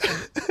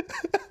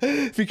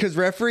 Because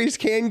referees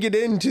can get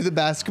into the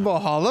Basketball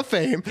Hall of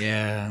Fame.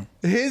 Yeah.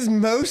 His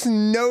most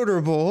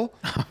notable,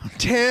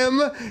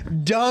 Tim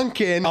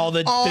Duncan. All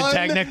the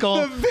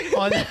technical.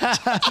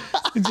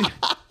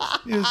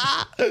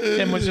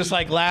 Tim was just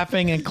like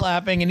laughing and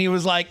clapping, and he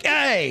was like,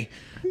 "Hey,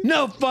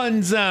 no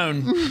fun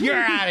zone. You're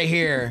out of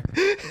here."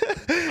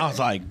 I was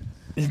like,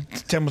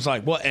 Tim was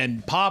like, "What?"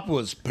 And Pop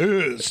was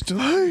pissed. It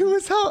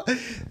was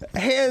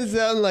hands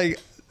down, like,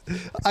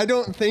 I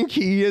don't think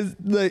he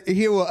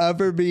will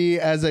ever be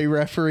as a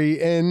referee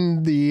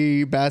in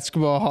the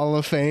Basketball Hall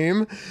of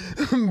Fame.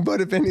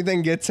 But if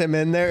anything gets him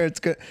in there, it's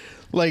good.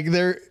 Like,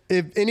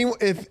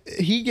 if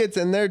he gets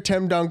in there,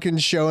 Tim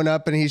Duncan's showing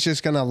up and he's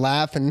just gonna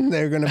laugh and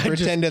they're gonna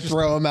pretend to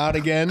throw him out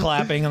again,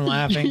 clapping and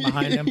laughing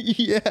behind him.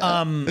 Yeah.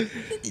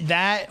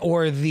 That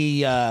or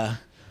the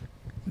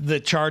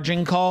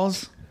charging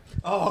calls.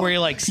 Oh. Where he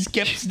like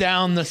skips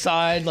down the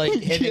side, like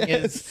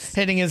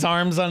hitting his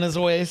arms on his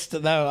waist.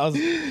 What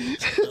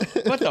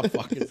the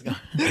fuck is going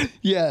on?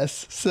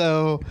 Yes.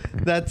 So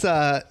that's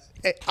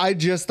I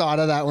just thought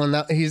of that one.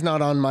 He's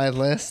not on my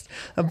list,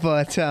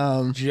 but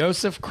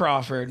Joseph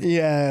Crawford.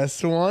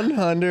 Yes,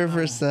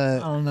 100%. I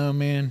don't know,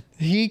 man.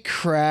 He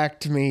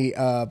cracked me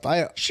up.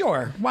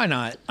 Sure, why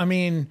not? I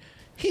mean,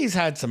 he's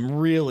had some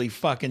really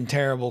fucking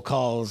terrible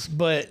calls,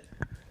 but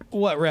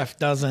what ref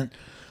doesn't?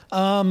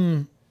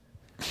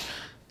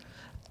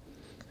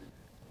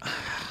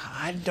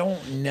 I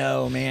don't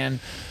know,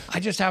 man. I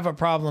just have a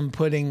problem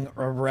putting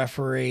a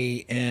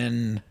referee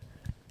in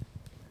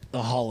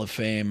the Hall of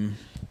Fame.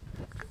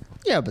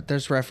 Yeah, but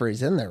there's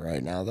referees in there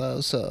right now, though,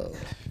 so.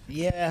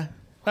 Yeah,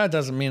 that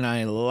doesn't mean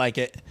I like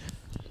it.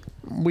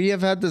 We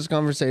have had this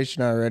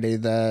conversation already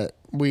that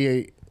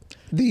the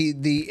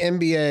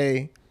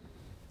NBA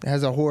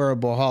has a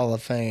horrible Hall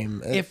of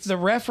Fame. If a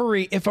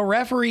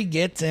referee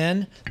gets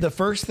in, the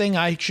first thing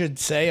I should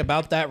say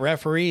about that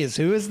referee is,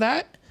 who is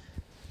that?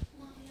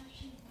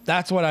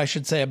 That's what I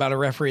should say about a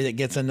referee that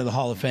gets into the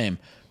Hall of Fame,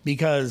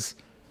 because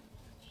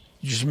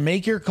just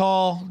make your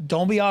call.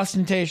 Don't be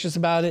ostentatious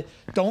about it.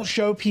 Don't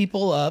show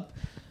people up.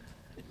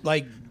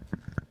 Like,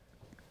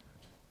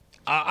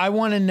 I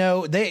want to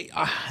know, they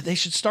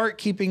should start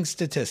keeping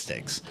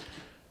statistics.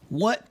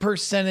 What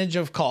percentage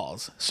of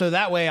calls? So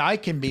that way I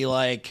can be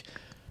like,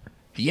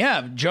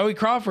 yeah, Joey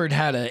Crawford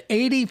had an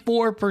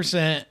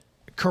 84%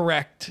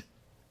 correct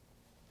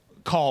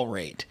call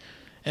rate,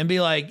 and be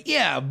like,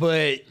 yeah,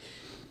 but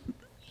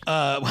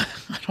I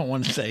don't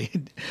want to say,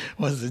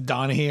 was it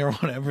Donahue or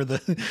whatever,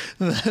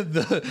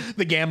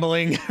 the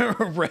gambling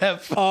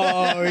ref?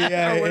 Oh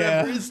yeah, or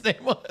whatever his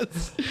name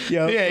was.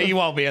 Yep. Yeah, he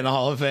won't be in the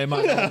Hall of Fame.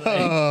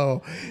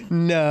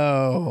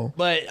 No.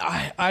 But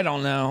I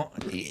don't know.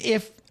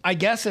 I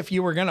guess if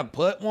you were gonna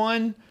put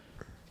one,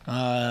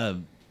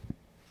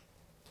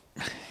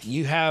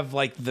 you have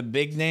like the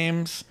big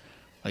names,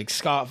 like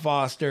Scott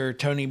Foster,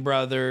 Tony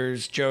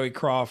Brothers, Joey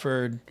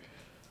Crawford.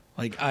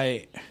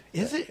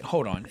 Is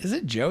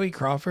it Joey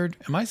Crawford?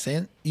 Am I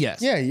saying?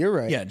 Yes. Yeah, you're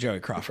right. Yeah, Joey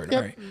Crawford. Yep.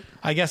 All right.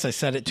 I guess I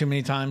said it too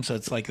many times, so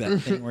it's like that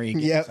thing where you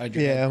get inside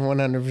your yeah, head.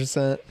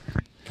 100%.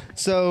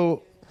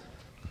 So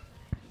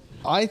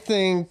I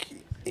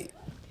think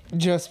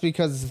just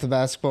because it's the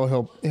basketball,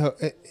 he'll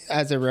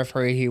as a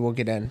referee he will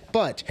get in.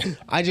 But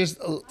I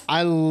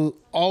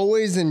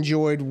always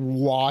enjoyed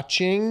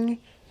watching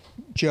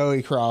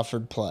Joey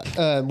Crawford play.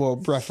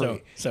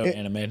 Referee. So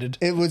animated.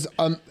 It was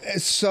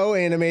so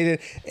animated,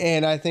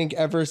 and I think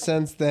ever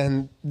since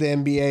then the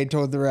NBA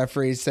told the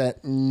referees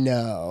that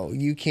no,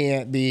 you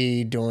can't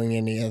be doing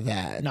any of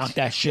that. Knock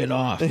that shit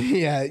off.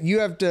 Yeah, you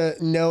have to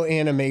no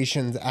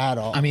animations at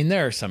all. I mean,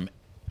 there are some.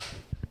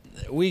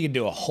 We could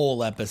do a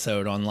whole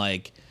episode on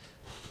like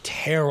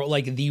terrible,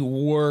 like the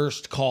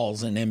worst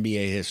calls in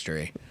NBA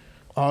history.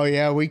 Oh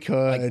yeah, we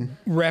could. Like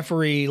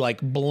referee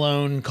like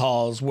blown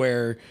calls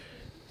where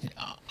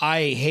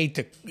I hate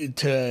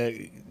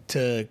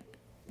to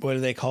what do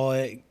they call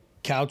it?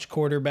 Couch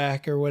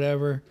quarterback or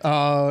whatever.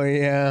 Oh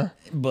yeah.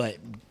 But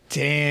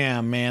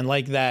damn, man,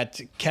 like that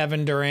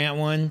Kevin Durant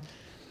one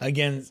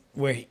against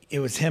where it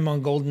was him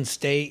on Golden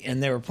State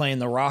and they were playing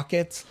the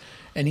Rockets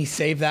and he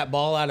saved that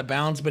ball out of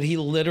bounds, but he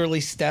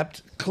literally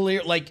stepped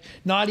clear, like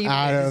not even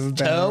his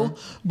toe,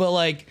 but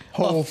like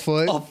whole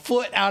foot. A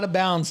foot out of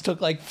bounds,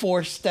 took like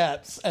 4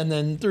 steps and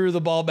then threw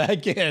the ball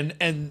back in,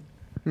 and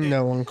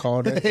no one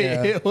called it.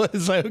 Yeah. It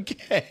was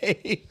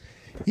okay.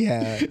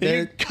 Yeah.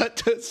 You cut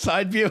to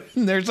side view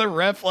and there's a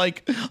ref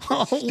like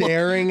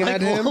staring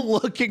at him,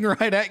 looking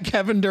right at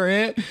Kevin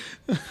Durant.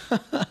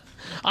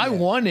 I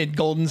wanted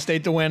Golden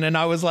State to win, and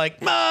I was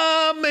like,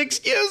 "Mom,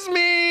 excuse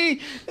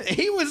me."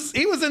 He was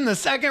in the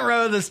second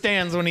row of the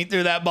stands when he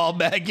threw that ball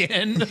back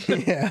in.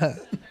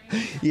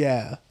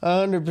 Yeah,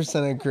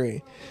 100%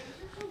 agree.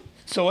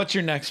 So what's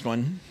your next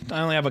one?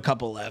 I only have a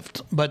couple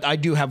left, but I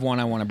do have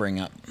one I want to bring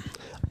up.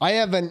 I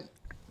have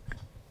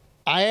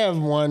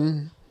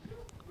one,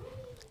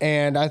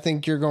 and I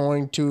think you're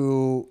going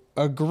to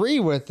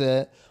agree with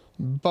it,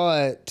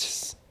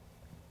 but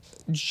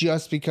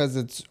just because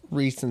it's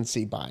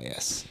recency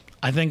bias.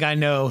 I think I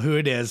know who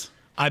it is.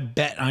 I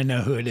bet I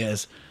know who it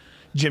is.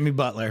 Jimmy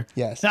Butler.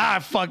 Yes. I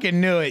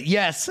fucking knew it.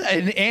 Yes.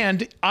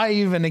 And I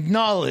even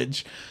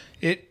acknowledge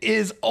it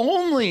is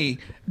only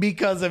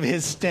because of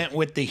his stint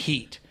with the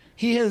Heat.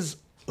 He has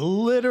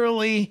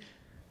literally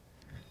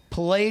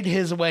played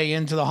his way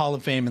into the Hall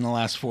of Fame in the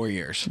last 4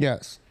 years.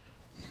 Yes.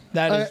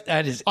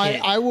 That is it.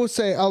 I will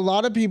say a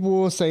lot of people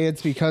will say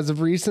it's because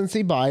of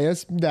recency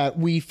bias that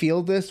we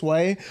feel this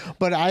way.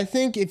 But I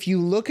think if you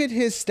look at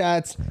his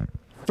stats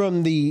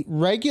from the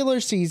regular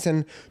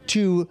season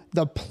to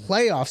the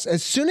playoffs,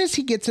 as soon as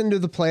he gets into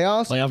the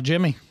playoffs, Playoff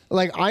Jimmy.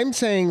 like I'm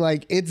saying,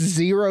 like it's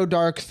 0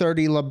 dark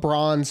 30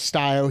 LeBron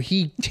style.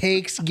 He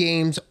takes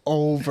games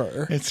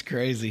over. It's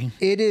crazy.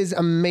 It is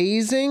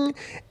amazing,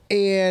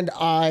 and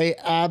I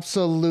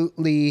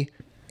absolutely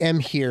am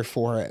here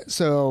for it.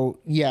 So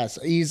yes,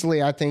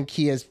 easily, I think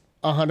he has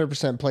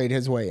 100% played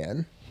his way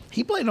in.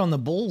 He played on the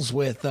Bulls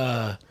with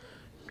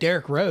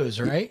Derrick Rose,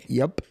 right?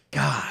 Yep.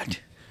 God.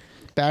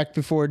 Back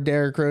before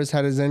Derrick Rose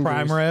had his injuries.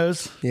 Prime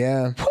Rose.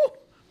 Yeah. Whew.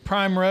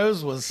 Prime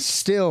Rose was...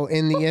 Still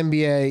in the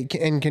NBA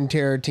and can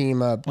tear a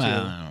team up too.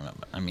 Well, I don't know.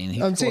 I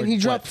mean, I'm saying he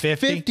dropped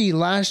 50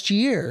 last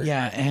year.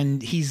 Yeah, and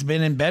he's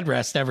been in bed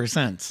rest ever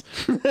since.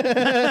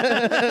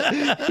 Yeah,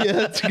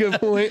 that's a good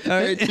point. All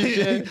right,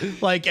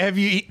 TJ. Like,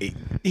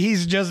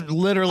 he's just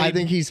literally... I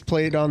think he's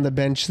played on the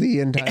bench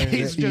the entire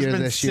he's just year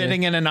been this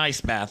sitting year. in an ice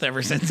bath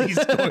ever since he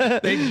scored.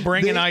 They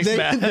bring an ice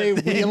bath. They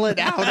wheel it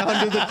out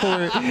onto the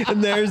court,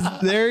 and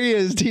there he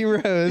is, T.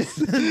 Rose.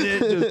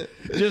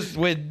 just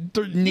with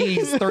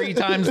knees 3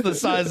 times the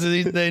size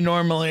they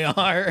normally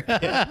are.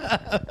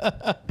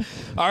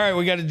 All right,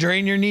 we got to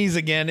drain your knees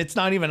again. It's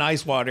not even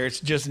ice water. It's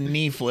just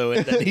knee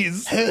fluid that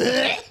he's...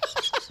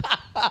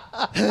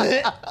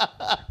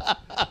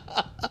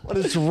 What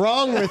is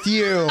wrong with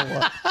you?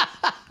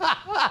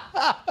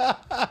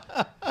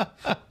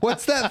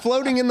 What's that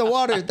floating in the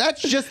water?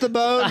 That's just the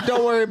bone.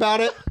 Don't worry about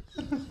it.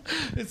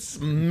 It's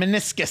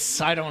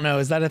meniscus. I don't know.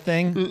 Is that a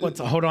thing?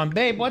 Hold on,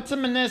 babe. What's a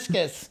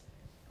meniscus?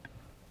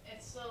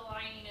 It's the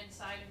lining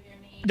inside of your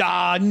knee.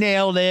 Ah,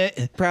 nailed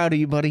it. Proud of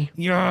you, buddy.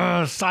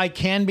 Yes, I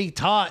can be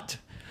taught.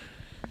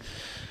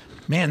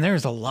 Man,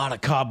 there's a lot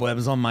of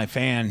cobwebs on my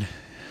fan.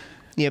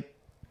 Yep.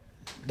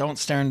 Don't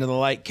stare into the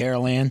light,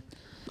 Carol Ann.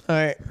 All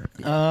right.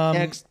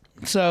 Next.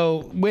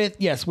 So with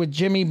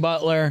Jimmy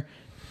Butler,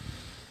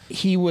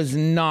 he was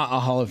not a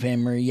Hall of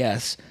Famer,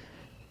 yes.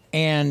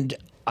 And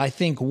I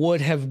think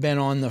would have been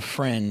on the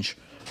fringe.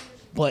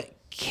 But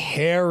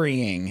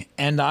carrying,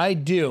 and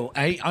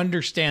I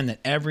understand that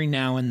every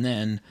now and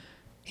then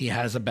he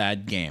has a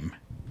bad game.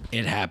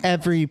 It happens.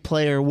 Every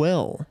player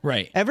will.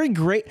 Right. Every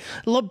great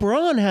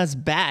LeBron has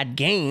bad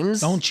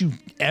games. Don't you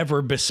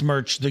ever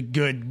besmirch the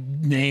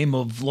good name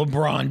of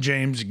LeBron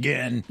James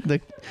again.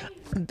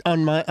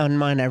 On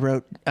mine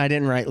I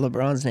didn't write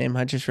LeBron's name.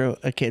 I just wrote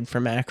a kid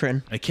from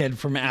Akron. A kid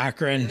from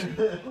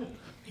Akron.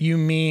 You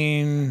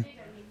mean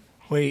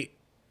wait,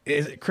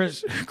 is it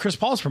Chris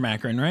Paul's from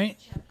Akron, right?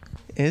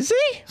 Is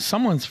he?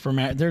 Someone's from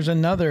Akron. There's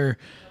another,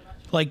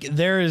 like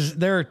there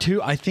are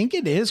two, I think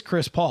it is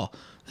Chris Paul.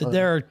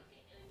 There are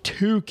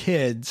 2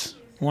 kids.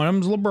 One of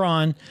them's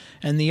LeBron,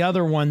 and the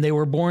other one they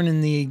were born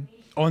in the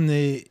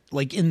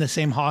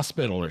same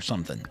hospital or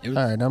something. All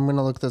right, I'm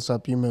gonna look this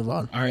up. You move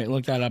on. All right,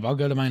 look that up. I'll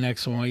go to my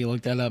next one while you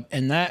look that up.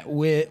 And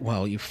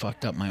you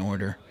fucked up my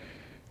order.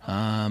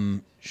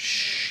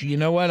 You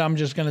know what? I'm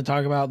just gonna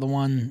talk about the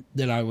one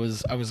that I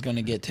was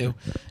gonna get to,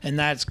 and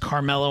that's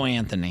Carmelo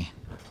Anthony,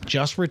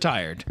 just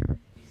retired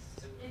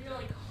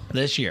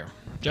this year.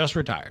 Just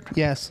retired.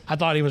 Yes. I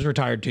thought he was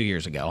retired 2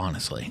 years ago,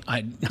 honestly.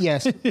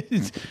 Yes.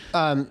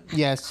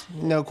 Yes.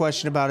 No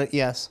question about it.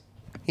 Yes.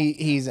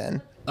 He's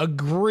in.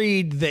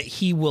 Agreed that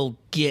he will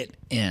get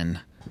in.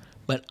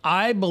 But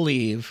I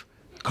believe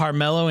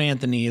Carmelo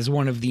Anthony is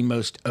one of the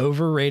most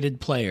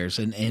overrated players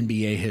in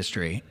NBA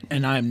history.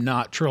 And I'm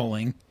not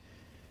trolling.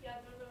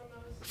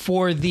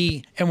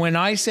 And when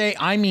I say,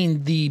 I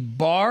mean the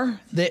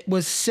bar that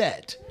was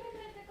set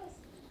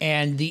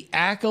and the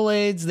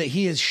accolades that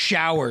he is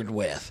showered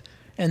with.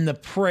 And the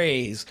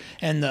praise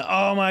and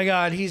oh my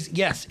God, is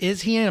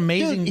he an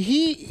amazing?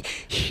 Dude,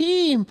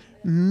 he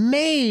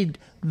made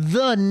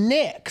the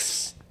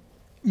Knicks.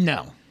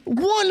 No.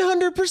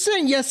 100%.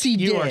 Yes, he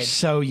did. You are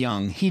so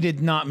young. He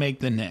did not make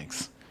the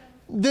Knicks.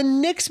 The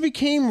Knicks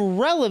became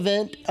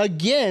relevant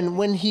again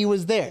when he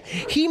was there.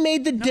 He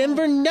made the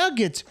Denver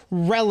Nuggets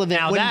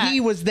relevant he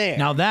was there.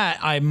 Now that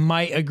I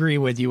might agree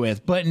with you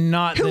with, but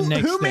not the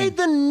Knicks. Who made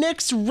the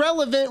Knicks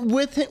relevant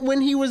with him when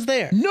he was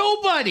there?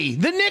 Nobody.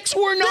 The Knicks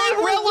were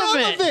not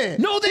relevant.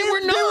 No, they were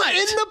not. They were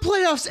in the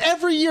playoffs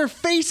every year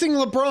facing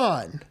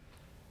LeBron.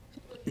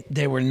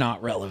 They were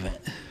not relevant.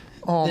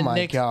 Oh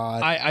my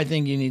God. I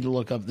think you need to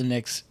look up the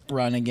Knicks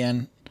run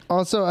again.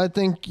 Also, I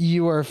think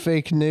you are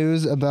fake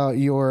news about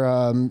your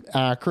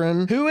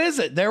Akron. Who is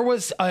it? There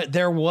was.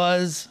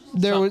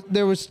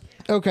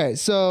 Okay,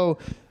 so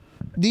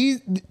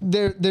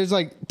there's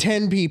like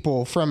 10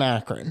 people from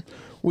Akron.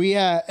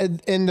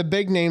 And the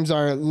big names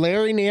are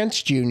Larry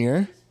Nance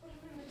Jr.,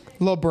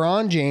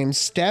 LeBron James,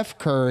 Steph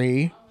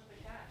Curry.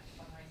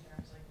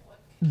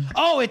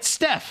 Oh, it's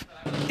Steph.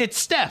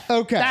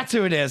 Okay, that's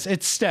who it is.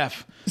 It's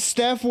Steph.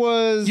 Steph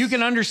was... You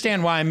can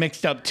understand why I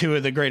mixed up 2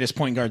 of the greatest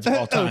point guards of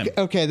all time.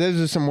 Okay,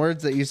 those are some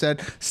words that you said.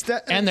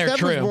 And they're Steph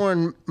true. was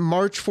born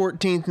March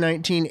 14th,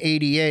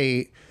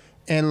 1988,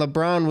 And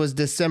LeBron was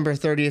December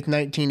 30th,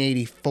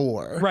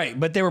 1984. Right,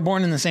 but they were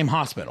born in the same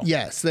hospital.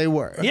 Yes, they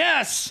were.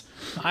 Yes,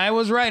 I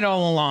was right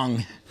all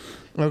along.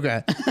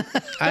 Okay.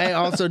 I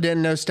also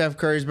didn't know Steph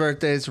Curry's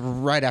birthday is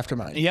right after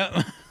mine.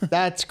 Yep.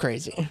 That's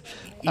crazy.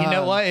 You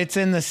know what? It's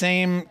in the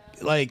same,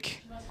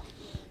 like,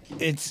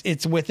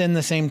 it's within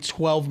the same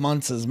 12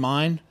 months as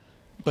mine,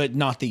 but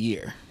not the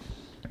year.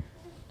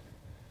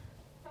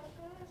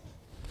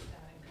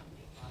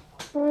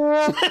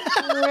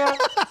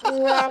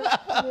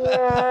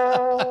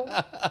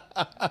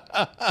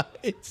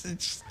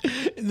 It's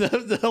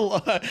the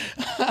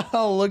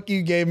look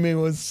you gave me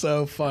was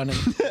so funny,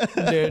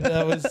 dude.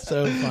 That was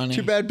so funny.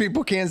 Too bad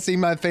people can't see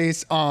my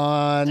face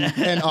on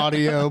an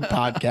audio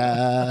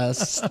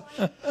podcast.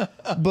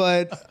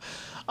 But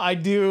I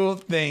do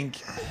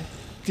think,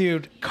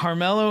 dude,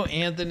 Carmelo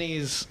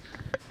Anthony's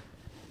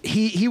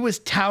he was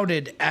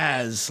touted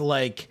as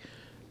like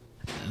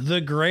the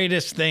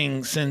greatest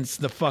thing since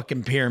the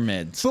fucking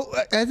pyramids.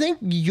 but I think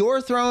you're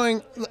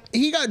throwing.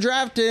 He got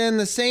drafted in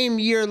the same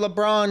year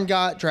LeBron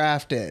got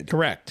drafted.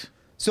 Correct.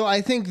 So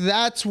I think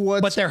that's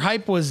what. But their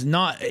hype was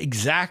not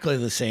exactly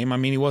the same. I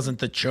mean, he wasn't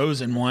the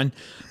chosen one,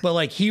 but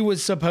like he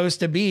was supposed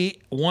to be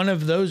one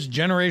of those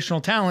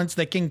generational talents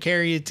that can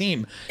carry a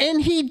team.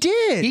 And he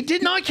did. He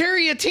did not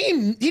carry a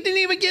team. He didn't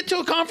even get to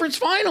a conference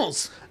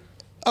finals.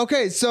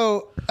 Okay,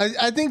 so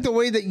I think the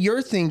way that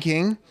you're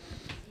thinking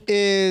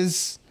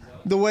is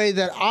the way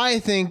that I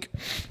think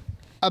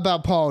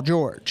about Paul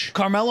George.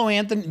 Carmelo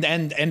Anthony,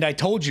 and I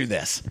told you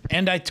this,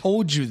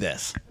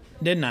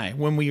 didn't I?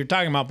 When we were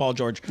talking about Paul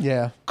George.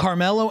 Yeah.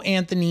 Carmelo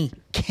Anthony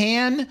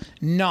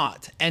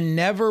cannot and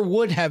never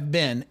would have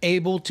been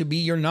able to be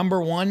your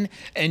number one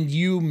and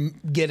you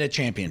get a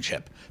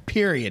championship.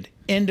 Period.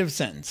 End of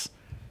sentence.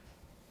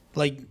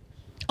 Like,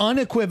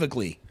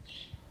 unequivocally,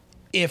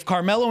 if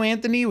Carmelo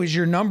Anthony was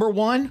your number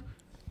one,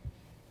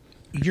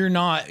 you're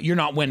not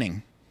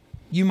winning.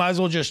 You might as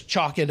well just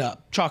chalk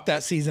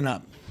that season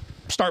up.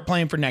 Start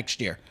playing for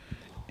next year.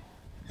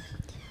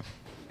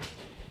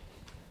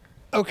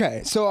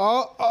 Okay, so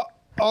I'll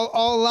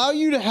allow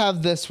you to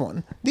have this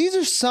one. These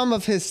are some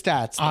of his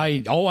stats.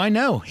 I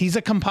know. He's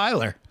a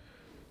compiler.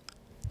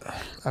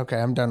 Okay,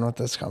 I'm done with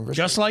this conversation.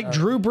 Just like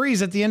Drew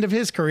Brees at the end of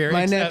his career.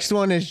 My next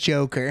one is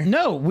Joker.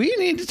 No, we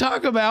need to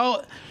talk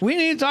about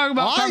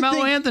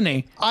Carmelo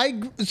Anthony. I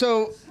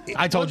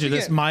told you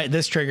this.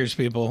 This triggers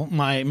people.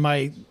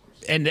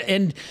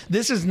 And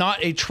this is not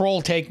a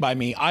troll take by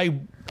me. I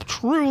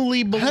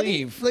truly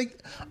believe.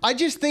 I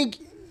just think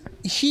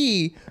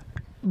he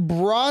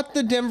brought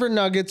the Denver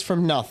Nuggets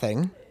from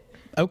nothing.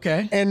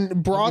 Okay.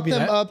 And brought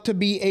them up to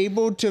be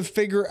able to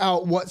figure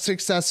out what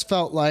success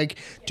felt like,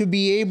 to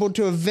be able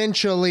to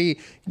eventually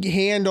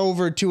hand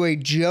over to a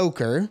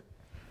Joker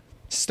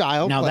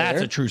style now player.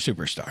 That's a true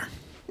superstar.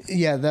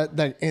 Yeah,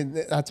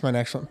 that's my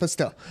next one. But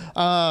still,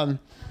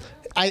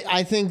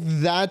 I think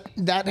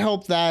that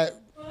helped that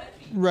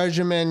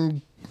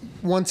regimen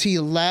once he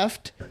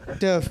left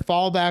to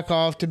fall back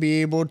off to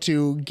be able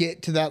to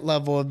get to that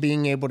level of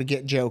being able to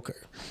get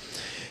Joker.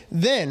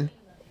 Then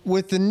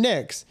with the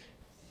Knicks,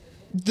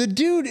 the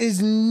dude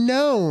is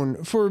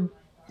known for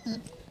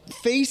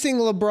facing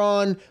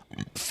LeBron,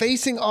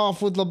 facing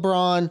off with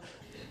LeBron.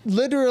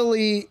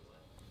 Literally,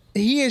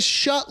 he has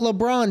shut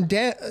LeBron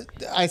down.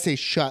 I say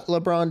shut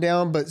LeBron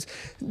down, but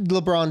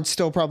LeBron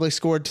still probably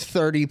scored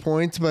 30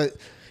 points, but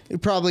he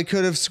probably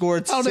could have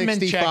scored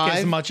 65. Check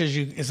as much as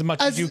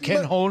you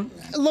can hold.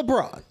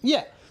 LeBron,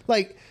 yeah.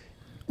 Like,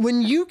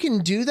 when you can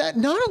do that,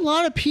 not a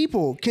lot of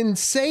people can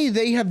say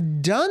they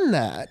have done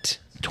that.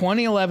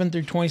 2011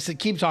 through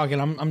 26. Keep talking.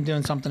 I'm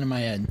doing something in my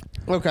head.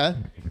 Okay.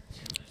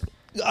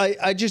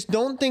 I just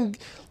don't think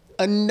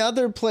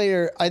another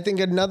player. I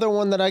think another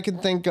one that I can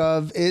think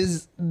of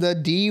is the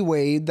D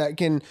Wade that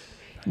can.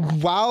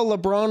 While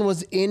LeBron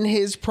was in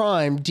his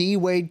prime, D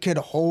Wade could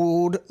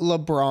hold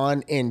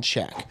LeBron in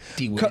check.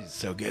 D Wade is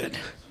so good.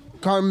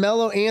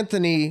 Carmelo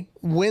Anthony,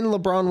 when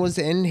LeBron was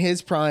in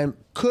his prime,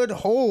 could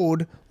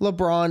hold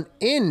LeBron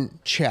in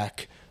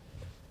check.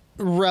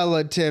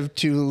 Relative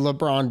to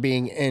LeBron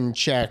being in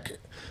check,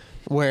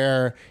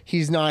 where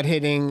he's not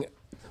hitting,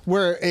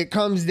 where it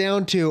comes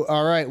down to,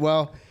 all right,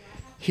 well,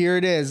 here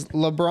it is.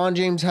 LeBron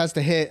James has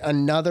to hit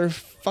another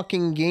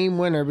fucking game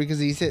winner because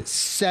he's hit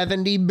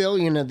 70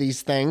 billion of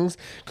these things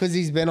because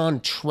he's been on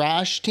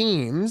trash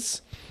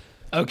teams.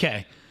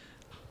 Okay.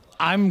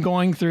 I'm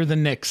going through the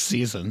Knicks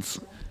seasons,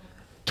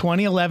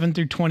 2011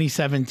 through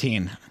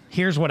 2017.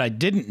 Here's what I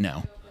didn't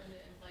know.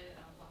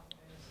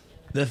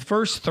 The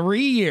first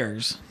 3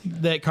 years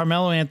that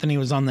Carmelo Anthony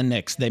was on the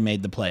Knicks, they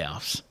made the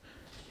playoffs.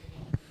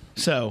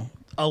 So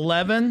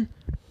 11.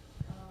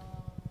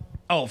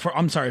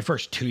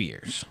 First 2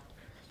 years.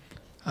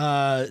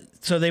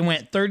 So they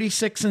went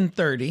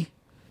 36-30. It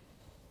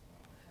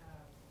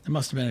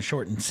must have been a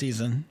shortened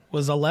season.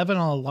 Was 11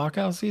 a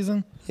lockout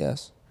season?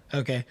 Yes.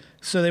 Okay.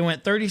 So they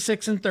went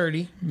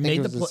 36-30. It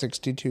was a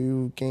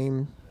 62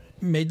 game.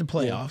 Made the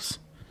playoffs. Yeah.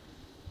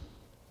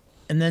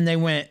 And then they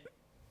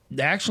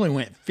actually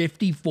went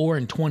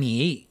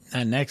 54-28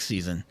 that next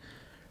season,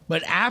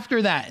 But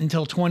after that,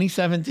 until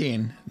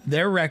 2017,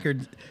 their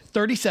record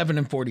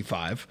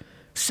 37-45,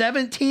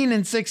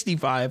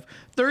 17-65,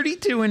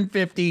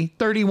 32-50,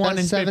 31 That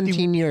and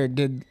 17 year,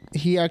 did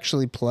he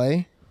actually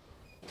play?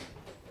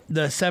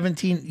 The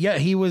 17, yeah,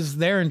 he was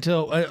there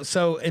until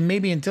and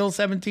maybe until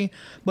 17,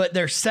 but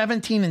their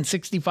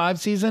 17-65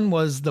 season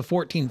was the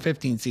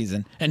 14-15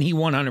 season, and he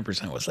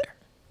 100% was there.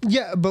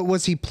 Yeah, but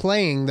was he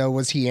playing though?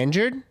 Was he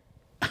injured?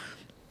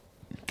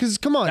 Because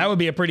come on, That would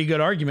be a pretty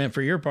good argument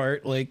for your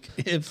part. Like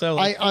if so,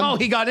 like, I'm-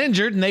 he got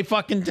injured and they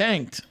fucking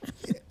tanked.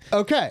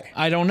 okay.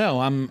 I don't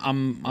know.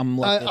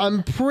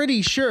 I'm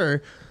pretty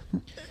sure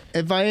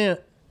if I am.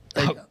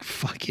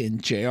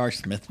 fucking J.R.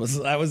 Smith was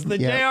the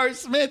Yeah. J.R.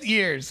 Smith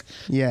years.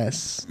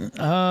 Yes,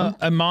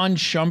 Amon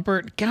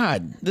Shumpert.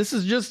 God, this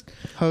is just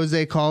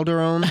Jose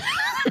Calderon.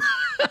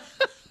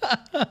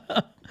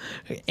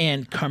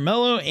 and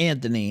Carmelo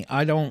Anthony.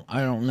 I don't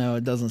know.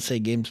 It doesn't say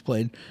games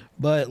played,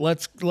 but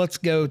let's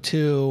go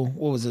to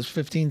what was this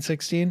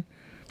 15-16?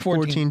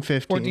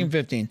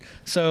 14-15.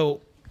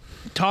 So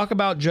talk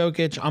about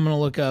Jokic. I'm going to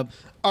look up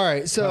All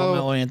right, so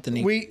Carmelo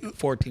Anthony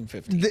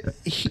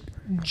 14-15.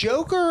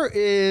 Joker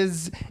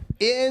is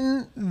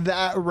in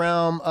that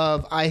realm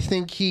of I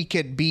think he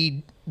could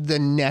be the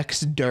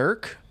next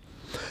Dirk,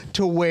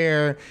 to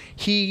where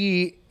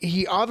he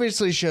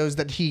obviously shows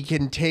that he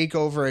can take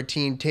over a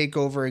team, take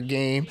over a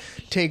game,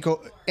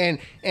 and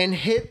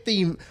hit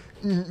the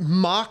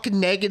mock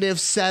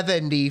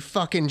 -70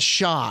 fucking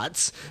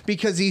shots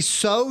because he's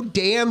so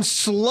damn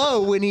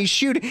slow when he's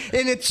shooting,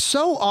 and it's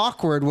so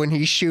awkward when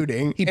he's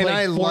shooting. He and played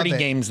I 40 love it.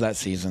 games that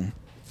season.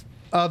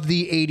 Of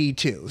the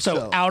 82.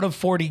 So out of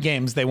 40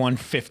 games, they won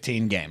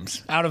 15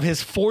 games. Out of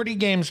his 40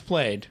 games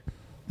played,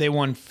 they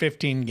won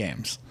 15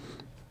 games.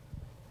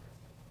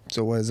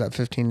 So what is that,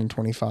 15 and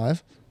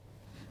 25?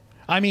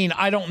 I mean,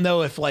 I don't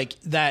know if like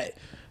that,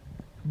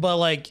 but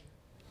like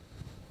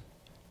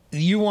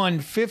you won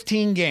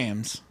 15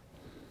 games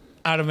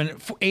out of an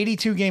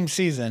 82 game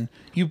season.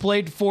 You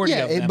played 40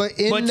 of them, but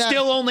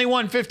still only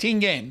won 15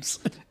 games.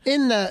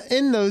 In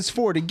those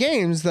 40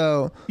 games,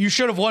 though, You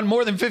should have won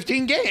more than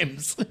 15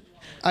 games.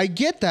 I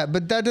get that,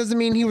 but that doesn't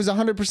mean he was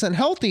 100%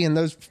 healthy in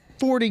those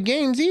 40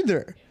 games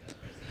either.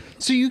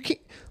 So you can't,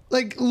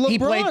 like, LeBron, He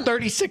played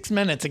 36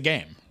 minutes a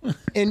game.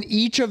 in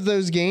each of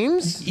those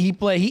games. He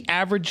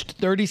averaged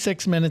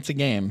 36 minutes a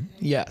game.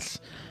 Yes.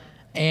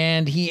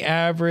 And he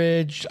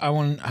averaged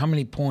how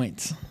many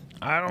points?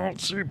 I don't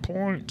see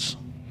points.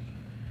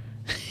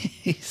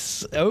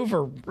 He's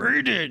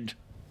overrated.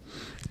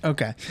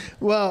 Okay.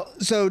 Well,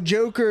 so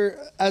Joker,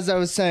 as I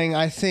was saying,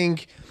 I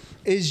think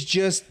is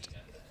just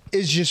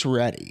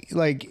ready.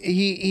 Like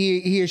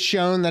he has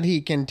shown that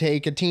he can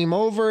take a team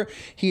over.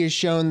 He has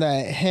shown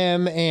that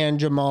him and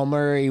Jamal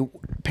Murray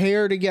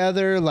pair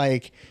together.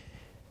 Like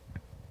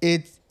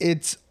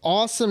it's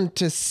awesome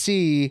to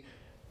see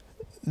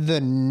the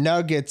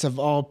Nuggets of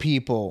all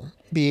people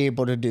be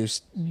able to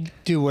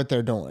do what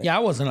they're doing. Yeah, I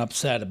wasn't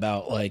upset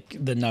about like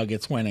the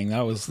Nuggets winning.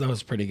 That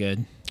was pretty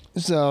good.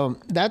 So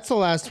that's the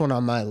last one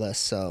on my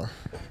list. So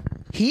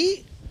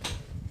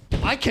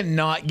I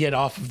cannot get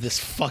off of this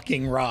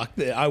fucking rock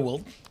that I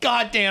will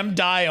goddamn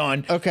die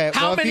on. Okay,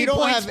 How well, if many you don't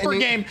points have per any-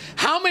 game?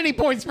 How many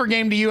points per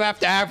game do you have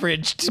to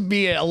average to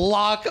be a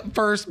lock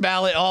first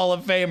ballot Hall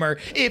of Famer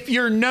if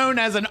you're known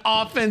as an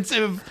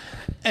offensive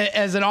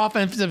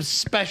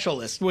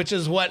specialist, which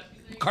is what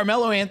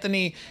Carmelo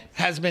Anthony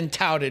has been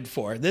touted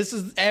for. He's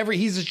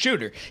a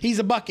shooter. He's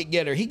a bucket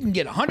getter. He can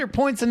get 100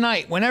 points a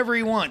night whenever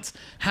he wants.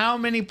 How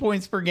many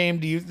points per game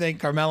do you think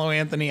Carmelo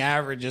Anthony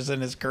averages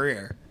in his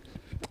career?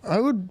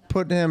 I would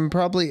put him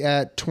probably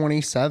at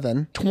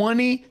 27.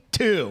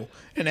 22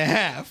 and a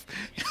half.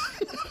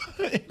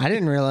 I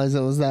didn't realize it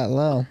was that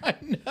low. I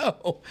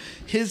know.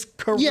 His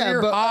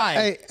career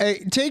high. I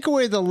take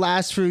away the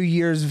last few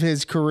years of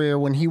his career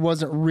when he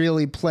wasn't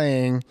really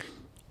playing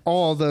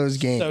all those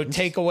games. So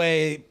take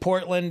away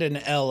Portland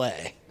and LA,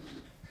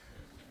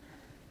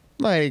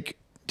 like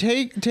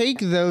take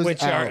those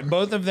which out. are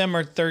both of them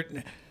are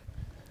 13.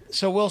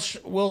 So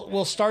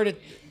we'll start at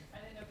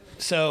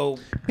so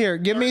Here,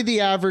 give me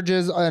the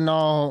averages and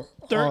I'll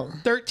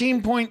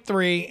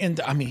 13.3, and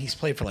I mean he's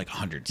played for like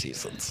 100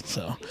 seasons.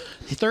 So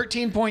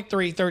 13.3,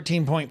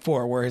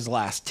 13.4 were his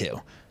last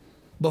two.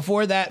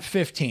 Before that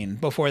 15,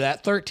 before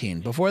that 13,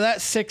 before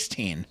that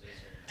 16.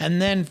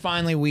 And then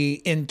finally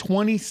in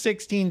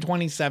 2016,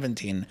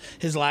 2017,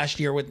 his last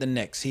year with the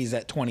Knicks, he's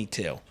at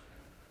 22.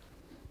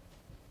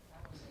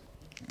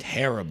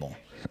 Terrible.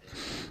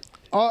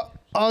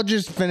 I'll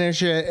just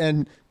finish it.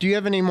 And do you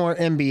have any more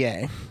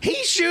NBA? He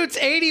shoots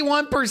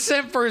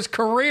 81% for his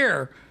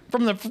career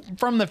from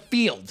the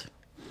field.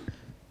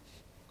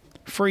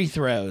 Free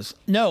throws.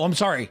 No, I'm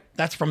sorry.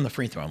 That's from the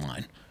free throw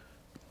line.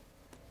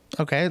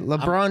 Okay,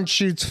 LeBron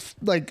shoots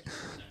like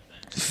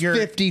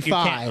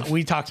 55.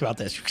 We talked about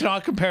this. You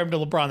cannot compare him to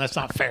LeBron. That's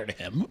not fair to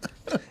him.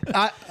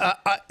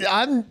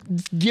 I'm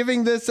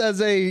giving this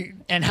as a.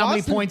 And how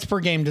many points per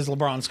game does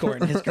LeBron score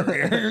in his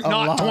career?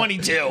 Not lot.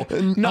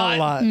 22.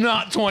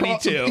 Not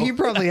 22. He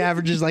probably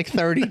averages like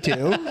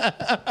 32.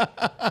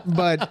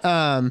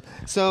 But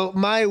so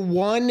my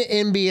one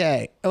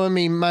MLB.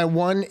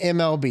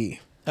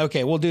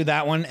 Okay, we'll do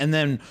that one, and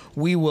then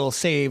we will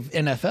save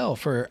NFL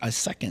for a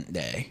second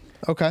day.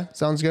 Okay,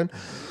 sounds good.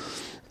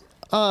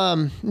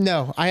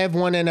 No, I have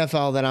one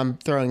NFL that I'm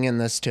throwing in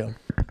this too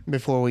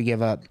before we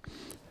give up.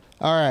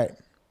 All right.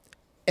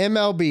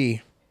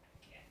 MLB.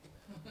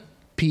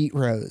 Pete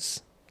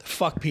Rose.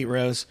 Fuck Pete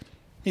Rose.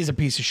 He's a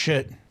piece of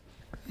shit.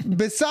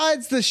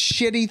 Besides the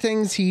shitty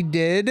things he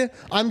did,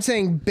 I'm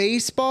saying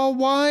baseball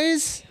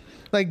wise,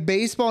 like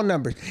baseball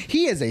numbers,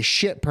 he is a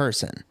shit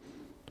person.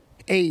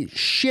 A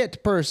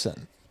shit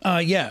person.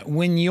 Yeah.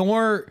 When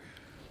your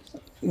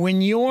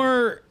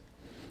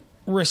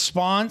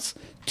response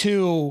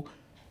to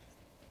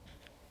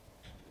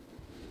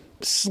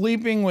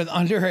sleeping with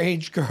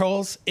underage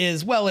girls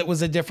is, well, it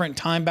was a different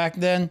time back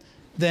then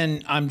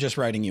I'm just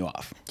writing you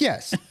off.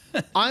 Yes.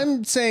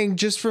 I'm saying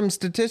just from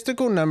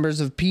statistical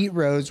numbers of Pete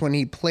Rose when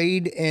he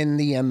played in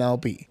the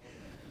MLB.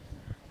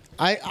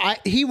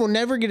 He will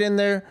never get in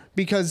there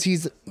because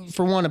he's,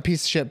 for one, a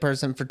piece of shit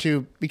person, for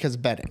two, because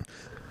of betting.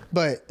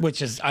 But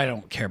which is, I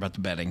don't care about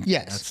the betting.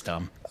 Yes. That's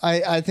dumb.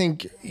 I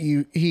think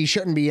he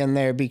shouldn't be in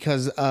there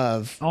because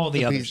of all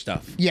the other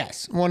stuff.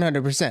 Yes,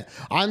 100%.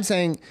 I'm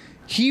saying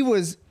he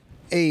was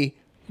a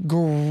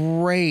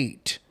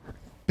great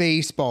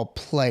baseball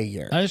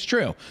player. That is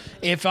true.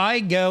 If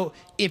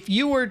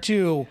you were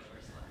to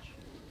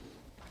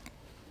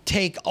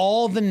take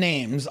all the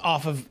names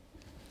off of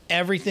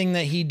everything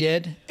that he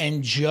did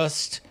and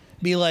just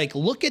be like,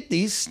 look at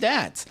these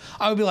stats,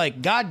 I would be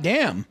like, God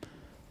damn,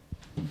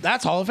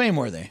 that's Hall of Fame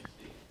worthy.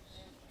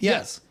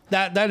 Yes.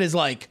 That is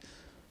like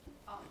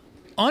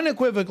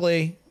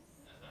unequivocally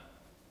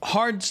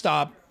hard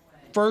stop,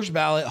 first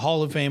ballot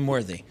Hall of Fame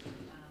worthy.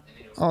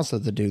 Also,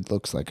 the dude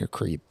looks like a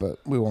creep, but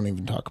we won't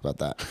even talk about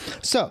that.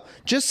 So,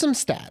 just some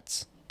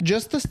stats,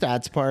 just the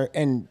stats part,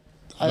 and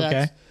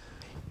okay.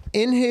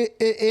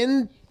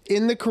 In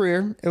the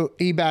career,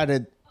 he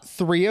batted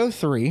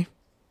 .303,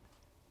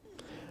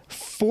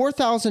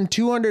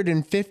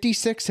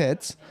 4,256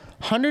 hits,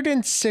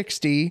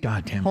 160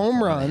 Goddamn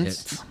home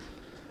runs,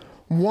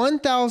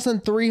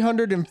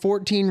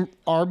 1,314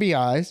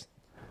 RBIs,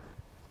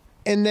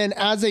 and then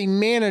as a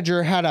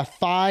manager had a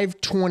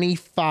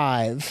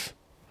 .525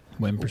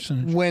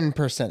 win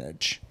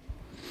percentage.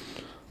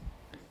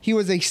 He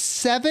was a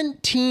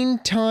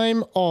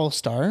 17-time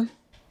All-Star,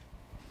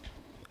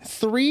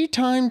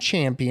 3-time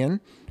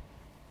champion,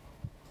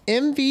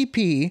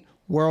 MVP,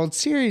 World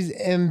Series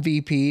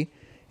MVP,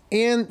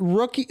 and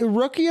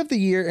rookie of the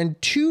year, and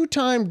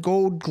 2-time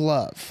Gold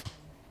Glove.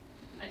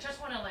 I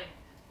just want to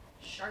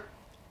sharp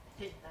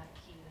hit that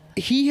key.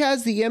 He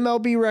has the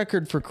MLB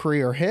record for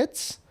career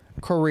hits,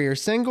 career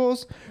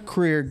singles,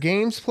 career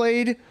games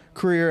played,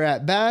 career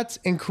at-bats,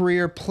 and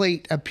career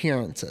plate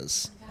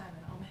appearances.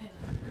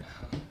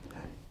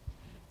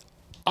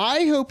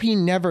 I hope he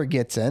never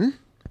gets in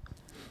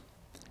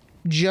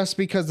just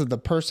because of the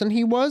person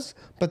he was,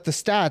 but the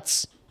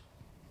stats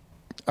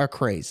are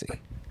crazy.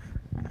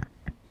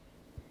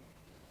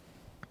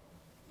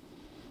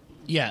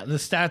 Yeah, the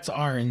stats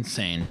are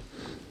insane.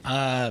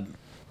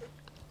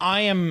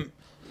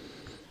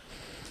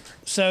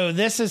 So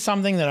this is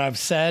something that I've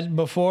said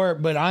before,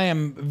 but I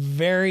am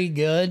very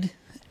good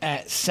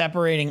at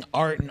separating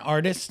art and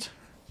artist.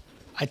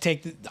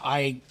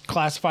 I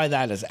classify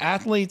that as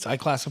athletes. I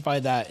classify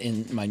that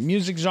in my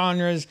music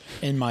genres,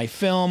 in my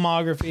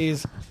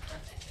filmographies.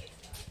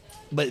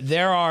 But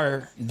there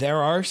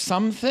are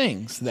some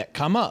things that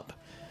come up,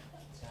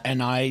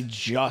 and I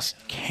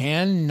just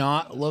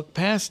cannot look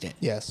past it.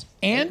 Yes.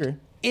 And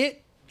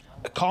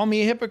call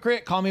me a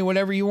hypocrite, call me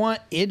whatever you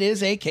want. It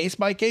is a case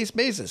by case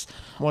basis.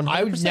 100%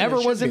 I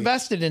never was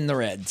invested in the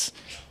Reds.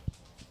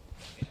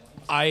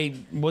 I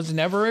was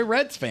never a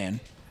Reds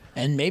fan.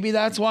 And maybe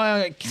that's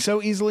why I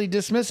so easily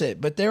dismiss it.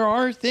 But there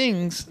are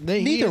things that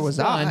he has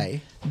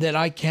done that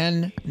I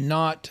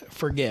cannot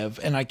forgive,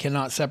 and I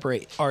cannot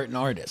separate art and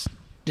artist.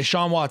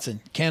 Deshaun Watson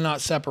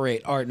cannot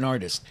separate art and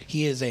artist.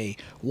 He is a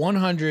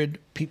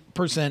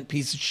 100%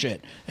 piece of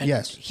shit. And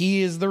yes.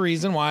 He is the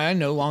reason why I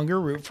no longer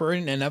root for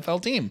an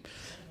NFL team.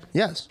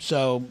 Yes.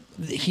 So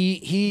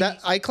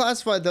I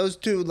classify those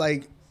two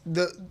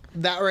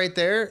that right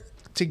there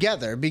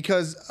together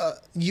because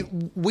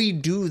we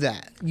do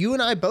that. You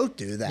and I both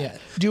do that. Yeah.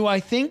 Do I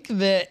think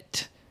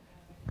that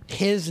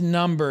his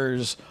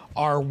numbers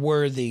are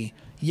worthy?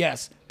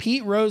 Yes.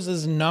 Pete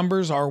Rose's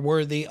numbers are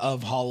worthy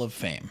of Hall of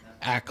Fame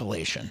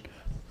accolation,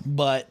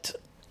 but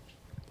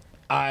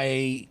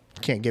I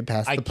can't get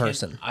past the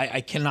person.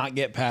 I cannot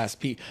get past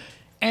Pete,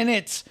 and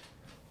it's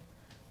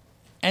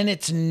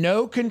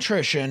no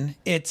contrition.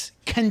 It's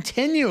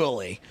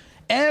continually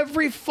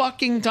every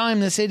fucking time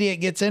this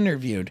idiot gets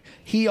interviewed,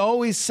 he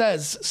always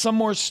says some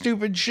more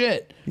stupid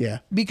shit. Yeah.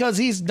 Because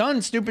he's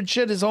done stupid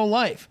shit his whole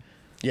life.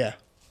 Yeah.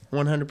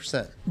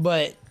 100%.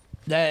 But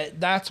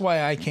that's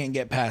why I can't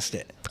get past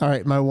it. All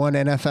right, my one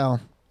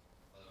NFL.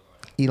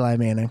 Eli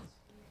Manning.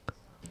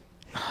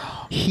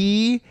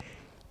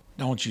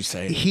 Don't you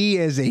say it. He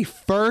is a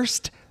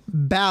first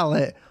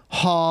ballot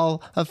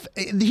Hall of.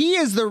 He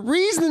is the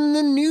reason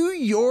the New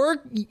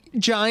York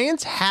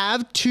Giants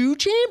have 2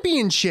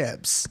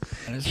 championships.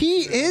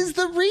 He is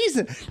the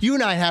reason. You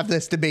and I have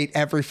this debate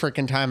every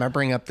freaking time I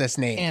bring up this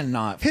name. And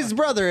not his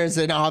brother is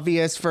an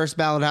obvious first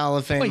ballot Hall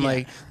of Fame. Well,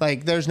 yeah.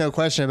 Like there's no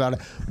question about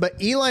it.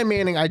 But Eli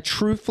Manning, I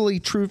truthfully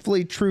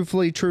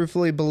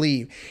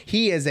believe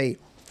he is a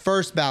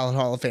first ballot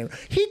Hall of Fame.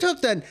 He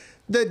took the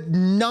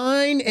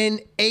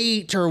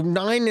 9-8 or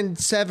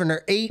 9-7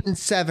 or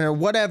 8-7 or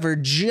whatever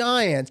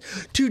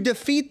Giants to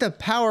defeat the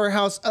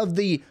powerhouse of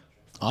the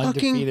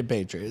Undefeated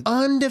Patriots.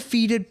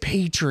 Undefeated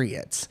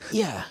Patriots.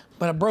 Yeah,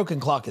 but a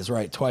broken clock is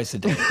right twice a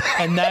day.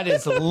 And that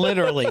is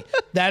literally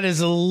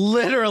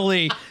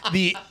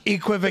the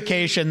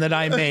equivocation that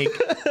I make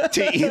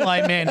to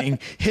Eli Manning.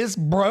 His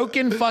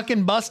broken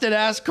fucking busted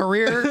ass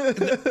career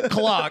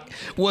clock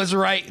was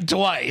right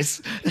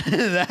twice.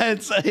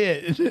 That's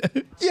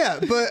it. Yeah,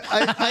 but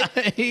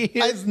He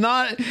was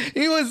not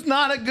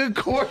a good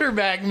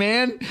quarterback,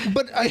 man.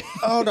 But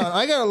hold on,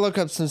 I gotta look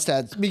up some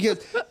stats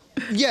because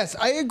yes,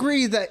 I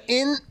agree that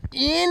in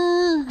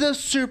the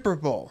Super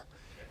Bowl,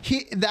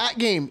 he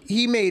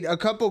made a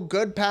couple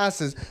good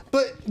passes.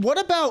 But what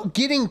about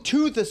getting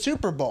to the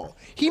Super Bowl?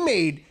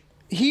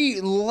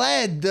 He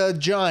led the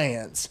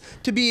Giants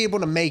to be able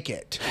to make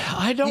it.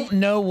 I don't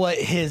know what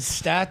his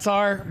stats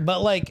are,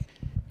 but like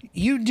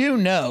you do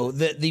know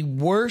that the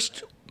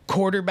worst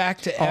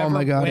quarterback to ever Oh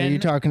my God, win, are you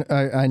talking?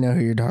 I know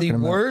who you're talking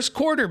about. The worst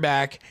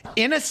quarterback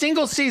in a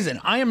single season.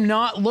 I am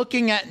not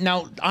looking at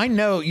now. I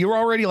know you're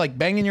already like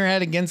banging your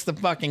head against the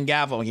fucking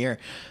gavel here.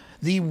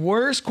 The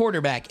worst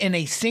quarterback in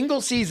a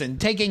single season,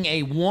 taking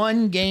a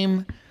 1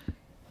 game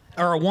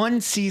or a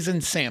 1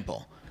 season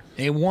sample,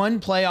 a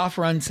 1 playoff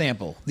run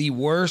sample. The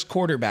worst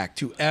quarterback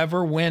to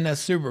ever win a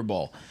Super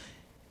Bowl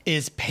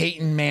is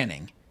Peyton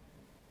Manning.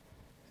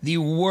 The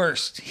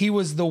worst. He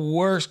was the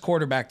worst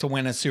quarterback to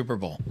win a Super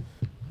Bowl.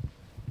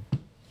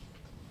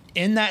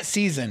 In that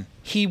season,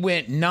 he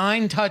went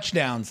 9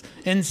 touchdowns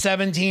and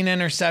 17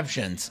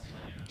 interceptions.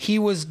 He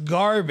was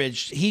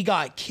garbage. He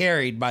got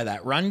carried by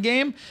that run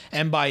game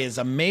and by his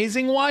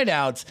amazing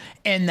wideouts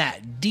and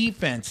that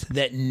defense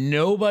that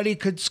nobody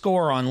could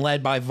score on,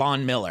 led by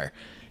Von Miller.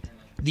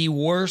 The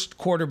worst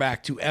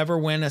quarterback to ever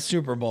win a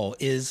Super Bowl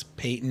is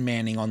Peyton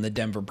Manning on the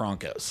Denver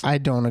Broncos. I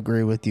don't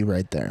agree with you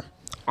right there.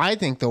 I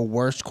think the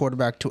worst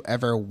quarterback to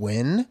ever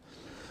win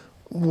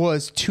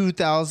was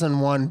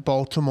 2001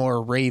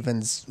 Baltimore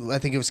Ravens. I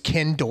think it was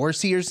Ken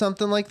Dorsey or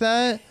something like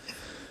that.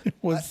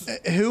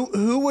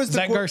 Who was Is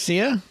that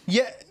Garcia?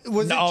 Yeah,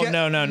 was No, it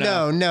no.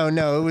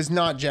 No, it was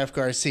not Jeff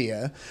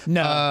Garcia.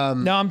 No,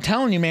 no, I'm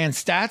telling you, man,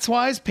 stats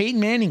wise, Peyton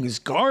Manning was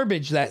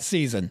garbage that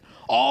season.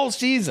 All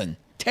season.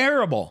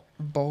 Terrible.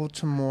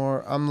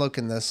 Baltimore, I'm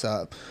looking this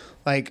up.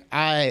 Like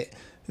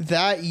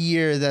that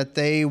year that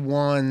they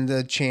won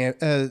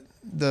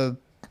the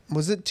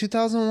was it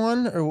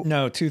 2001 or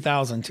No,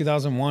 2000.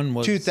 2001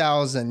 was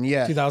 2000,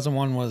 yeah.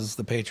 2001 was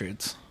the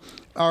Patriots.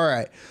 All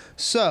right.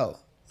 So,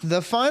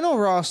 the final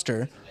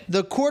roster,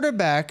 the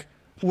quarterback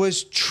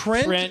was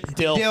Trent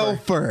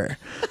Dilfer.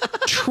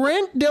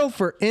 Trent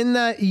Dilfer in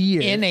that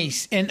year. In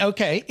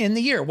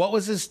the year. What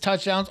was his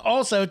touchdowns?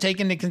 Also,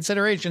 take into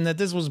consideration that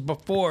this was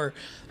before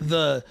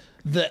the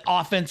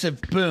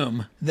offensive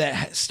boom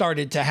that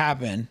started to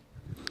happen.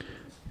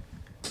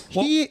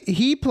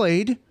 He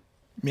played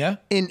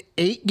in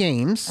 8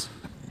 games.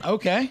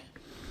 Okay.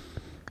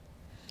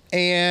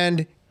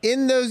 And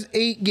in those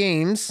 8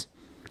 games,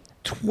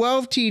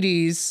 12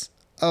 TDs,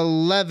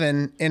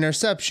 11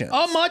 interceptions.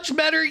 A much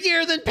better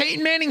year than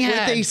Peyton Manning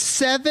had. With a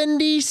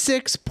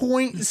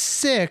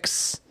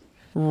 76.6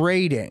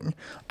 rating.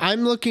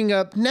 I'm looking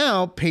up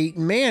now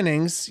Peyton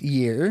Manning's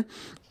year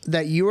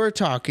that you are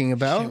talking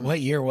about. What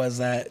year was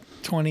that?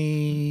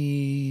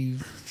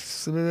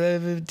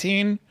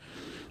 2017?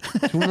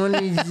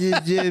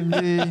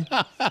 20.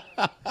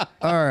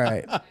 All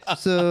right.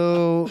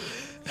 So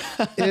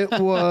it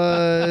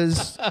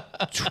was.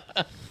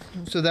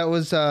 So that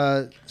was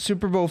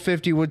Super Bowl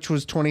 50, which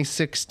was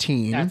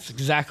 2016. That's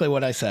exactly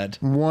what I said.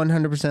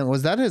 100%.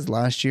 Was that his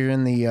last year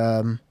in the...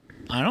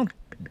 I don't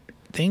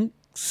think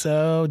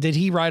so. Did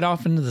he ride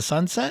off into the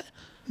sunset?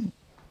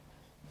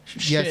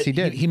 Yes, he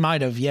did. He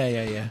might have.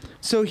 Yeah.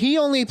 So he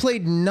only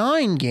played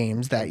 9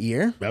 games that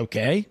year.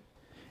 Okay.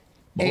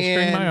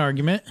 Bolstering my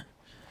argument.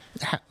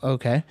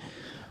 Okay.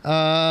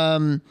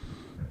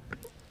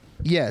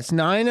 Yes,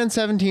 9 and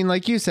 17,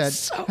 like you said,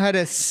 had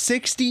a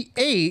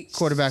 68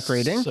 quarterback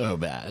rating. So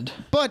bad.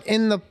 But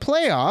in the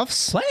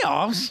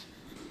playoffs,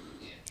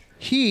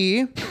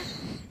 he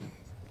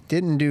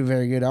didn't do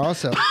very good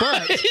also. But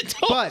I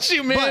told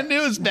you, man,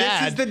 it was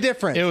bad. This is the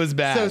difference. It was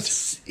bad.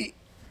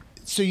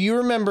 So you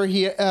remember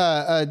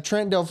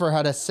Trent Dilfer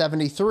had a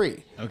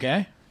 73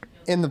 Okay.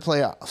 in the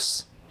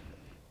playoffs.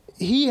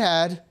 He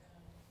had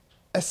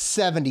a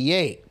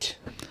 78.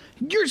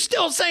 You're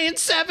still saying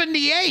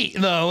 78,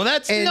 though.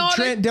 That's And not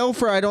Trent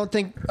Dilfer, I don't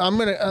think I'm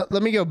gonna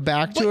let me go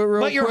back to it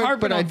real but you're quick.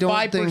 harping But I on don't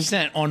 5%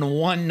 think on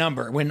one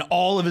number when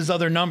all of his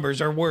other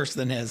numbers are worse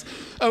than his.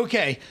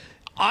 Okay,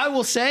 I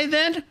will say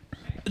then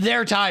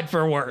they're tied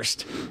for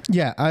worst.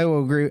 Yeah, I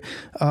will agree.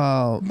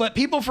 But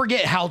people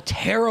forget how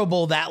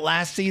terrible that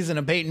last season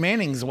of Peyton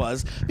Manning's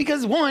was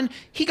because one,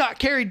 he got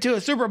carried to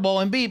a Super Bowl,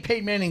 and B,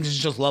 Peyton Manning's is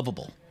just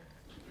lovable.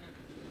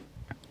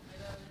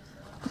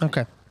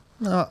 Okay,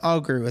 I'll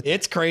agree with.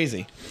 It's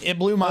crazy. It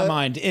blew my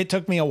mind. It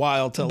took me a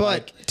while to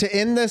But to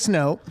end this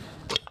note,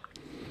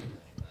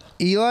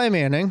 Eli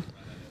Manning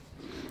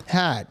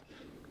had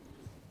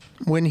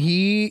when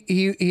he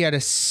had a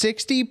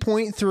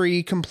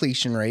 60.3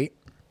 completion rate,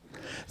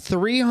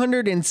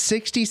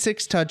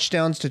 366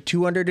 touchdowns to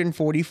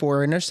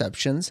 244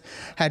 interceptions,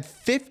 had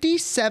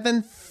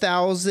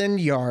 57,000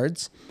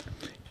 yards,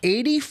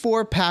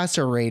 84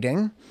 passer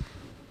rating,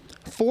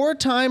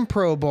 4-time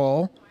Pro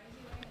Bowl,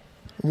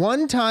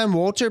 1-time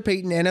Walter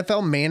Payton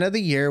NFL Man of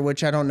the Year,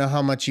 which I don't know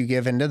how much you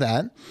give into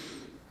that.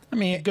 I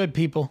mean, good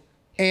people.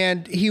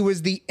 And he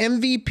was the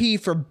MVP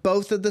for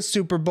both of the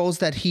Super Bowls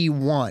that he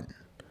won.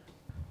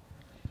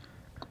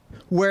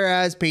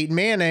 Whereas Peyton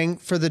Manning,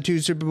 for the 2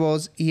 Super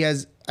Bowls, he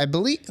has, I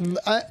believe,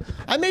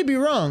 I may be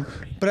wrong,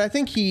 but I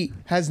think he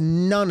has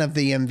none of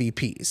the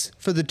MVPs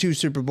for the 2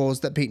 Super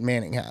Bowls that Peyton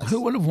Manning has.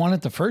 Who would have won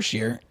it the first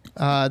year?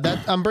 That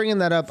I'm bringing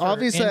that up.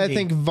 Obviously, Indy. I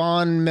think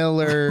Von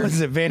Miller. Was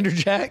it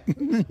Vanderjack?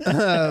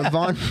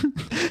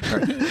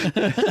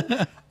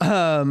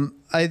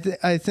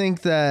 I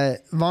think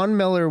that Von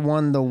Miller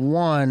won the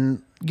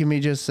one. Give me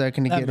just a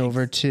second to get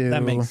over to.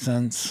 That makes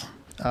sense.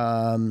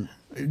 Dwight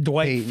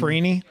Peyton.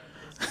 Freeney,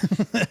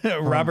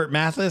 Robert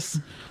Mathis.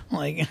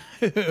 Like,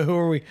 who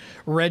are we?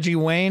 Reggie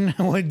Wayne.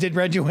 Did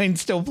Reggie Wayne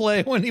still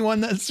play when he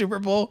won that Super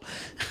Bowl?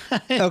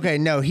 Okay,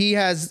 no, he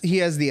has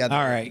the other.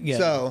 All right, yeah.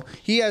 So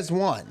he has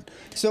one.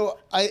 So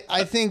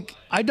I think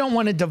I don't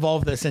want to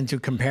devolve this into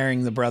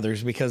comparing the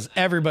brothers because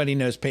everybody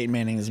knows Peyton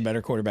Manning is a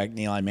better quarterback than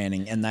Eli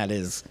Manning, and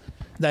that's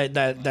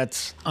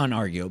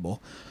unarguable.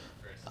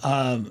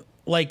 And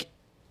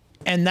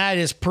that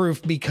is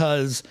proof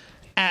because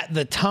at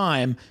the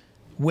time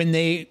when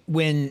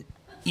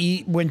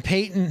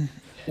Peyton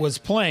was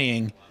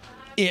playing,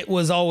 it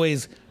was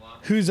always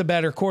who's a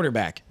better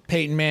quarterback,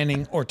 Peyton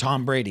Manning or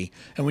Tom Brady.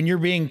 And when you're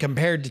being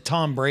compared to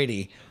Tom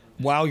Brady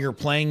while you're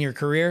playing your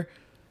career,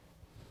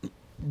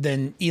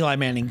 then Eli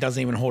Manning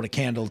doesn't even hold a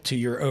candle to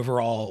your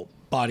overall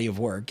body of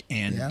work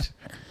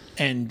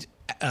and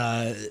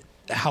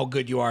how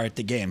good you are at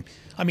the game.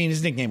 I mean,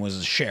 his nickname was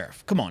the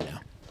Sheriff. Come on now.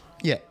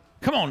 yeah.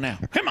 Come on now.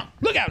 Come on.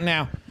 Look out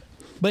now.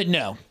 But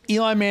no,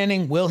 Eli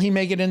Manning, will he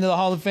make it into the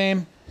Hall of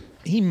Fame?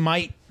 He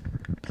might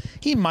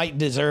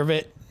deserve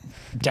it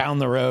down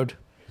the road.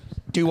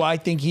 Do I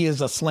think he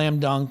is a slam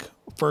dunk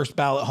first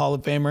ballot Hall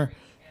of Famer?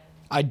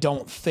 I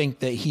don't think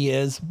that he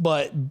is,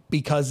 but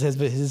because of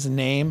his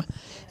name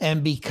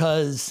and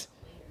because,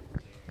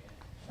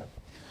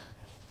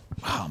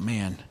 oh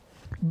man,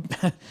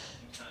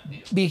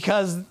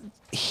 because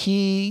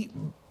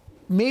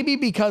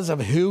because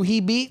of who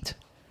he beat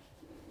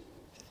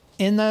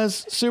in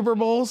those Super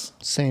Bowls,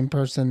 Same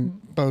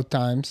person both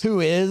times.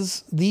 who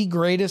is the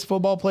greatest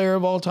football player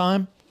of all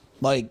time.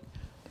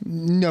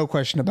 No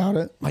question about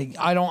it.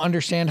 I don't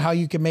understand how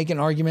you can make an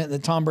argument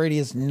that Tom Brady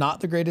is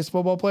not the greatest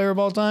football player of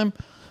all time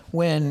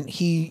when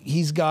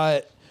he's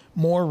got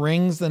more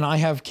rings than I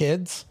have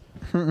kids.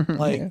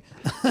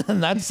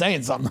 That's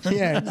saying something.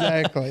 Yeah,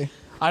 exactly.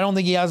 I don't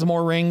think he has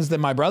more rings than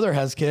my brother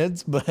has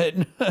kids, but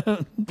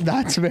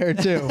That's fair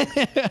too.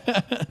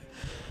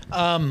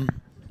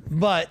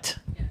 but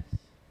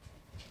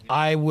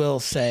I will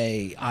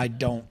say I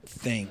don't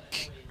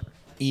think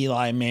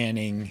Eli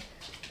Manning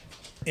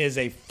is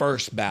a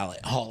first ballot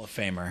Hall of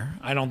Famer.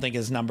 I don't think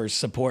his numbers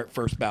support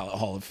first ballot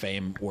Hall of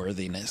Fame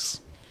worthiness.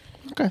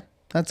 Okay,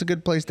 that's a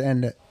good place to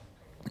end it.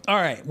 All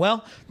right.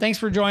 Well, thanks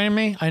for joining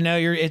me. I know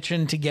you're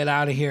itching to get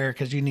out of here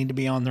because you need to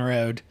be on the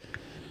road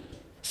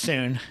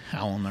soon.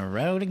 On the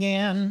road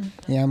again.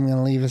 Yeah, I'm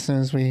gonna leave as soon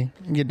as we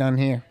get done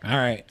here. All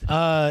right.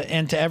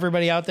 And to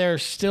everybody out there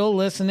still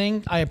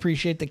listening, I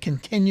appreciate the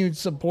continued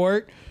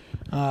support.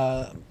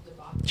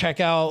 Check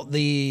out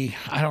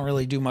I don't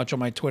really do much on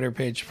my Twitter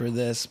page for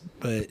this,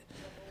 but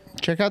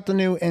Check out the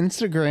new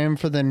Instagram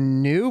for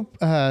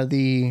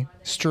the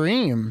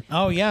stream.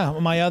 oh yeah, I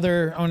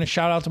want to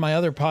shout out to my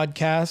other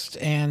podcast,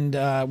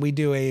 and we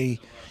do a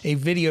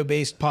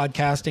video-based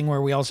podcasting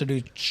where we also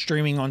do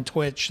streaming on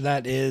Twitch.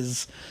 That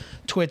is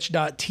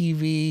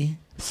twitch.tv/@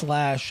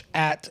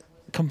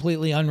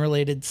 completely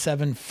unrelated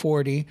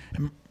 740.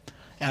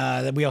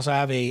 We also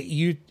have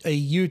a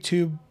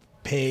YouTube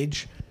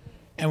page,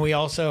 and we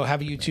also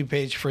have a YouTube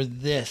page for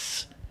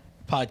this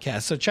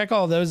podcast. So check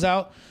all those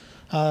out.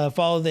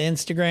 Follow the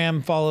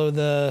Instagram, follow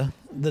the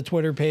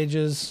Twitter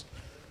pages.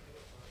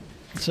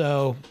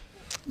 So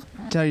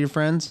Tell your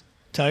friends.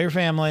 Tell your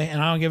family,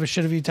 and I don't give a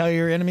shit if you tell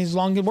your enemies as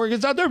long as the word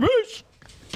gets out there. Peace.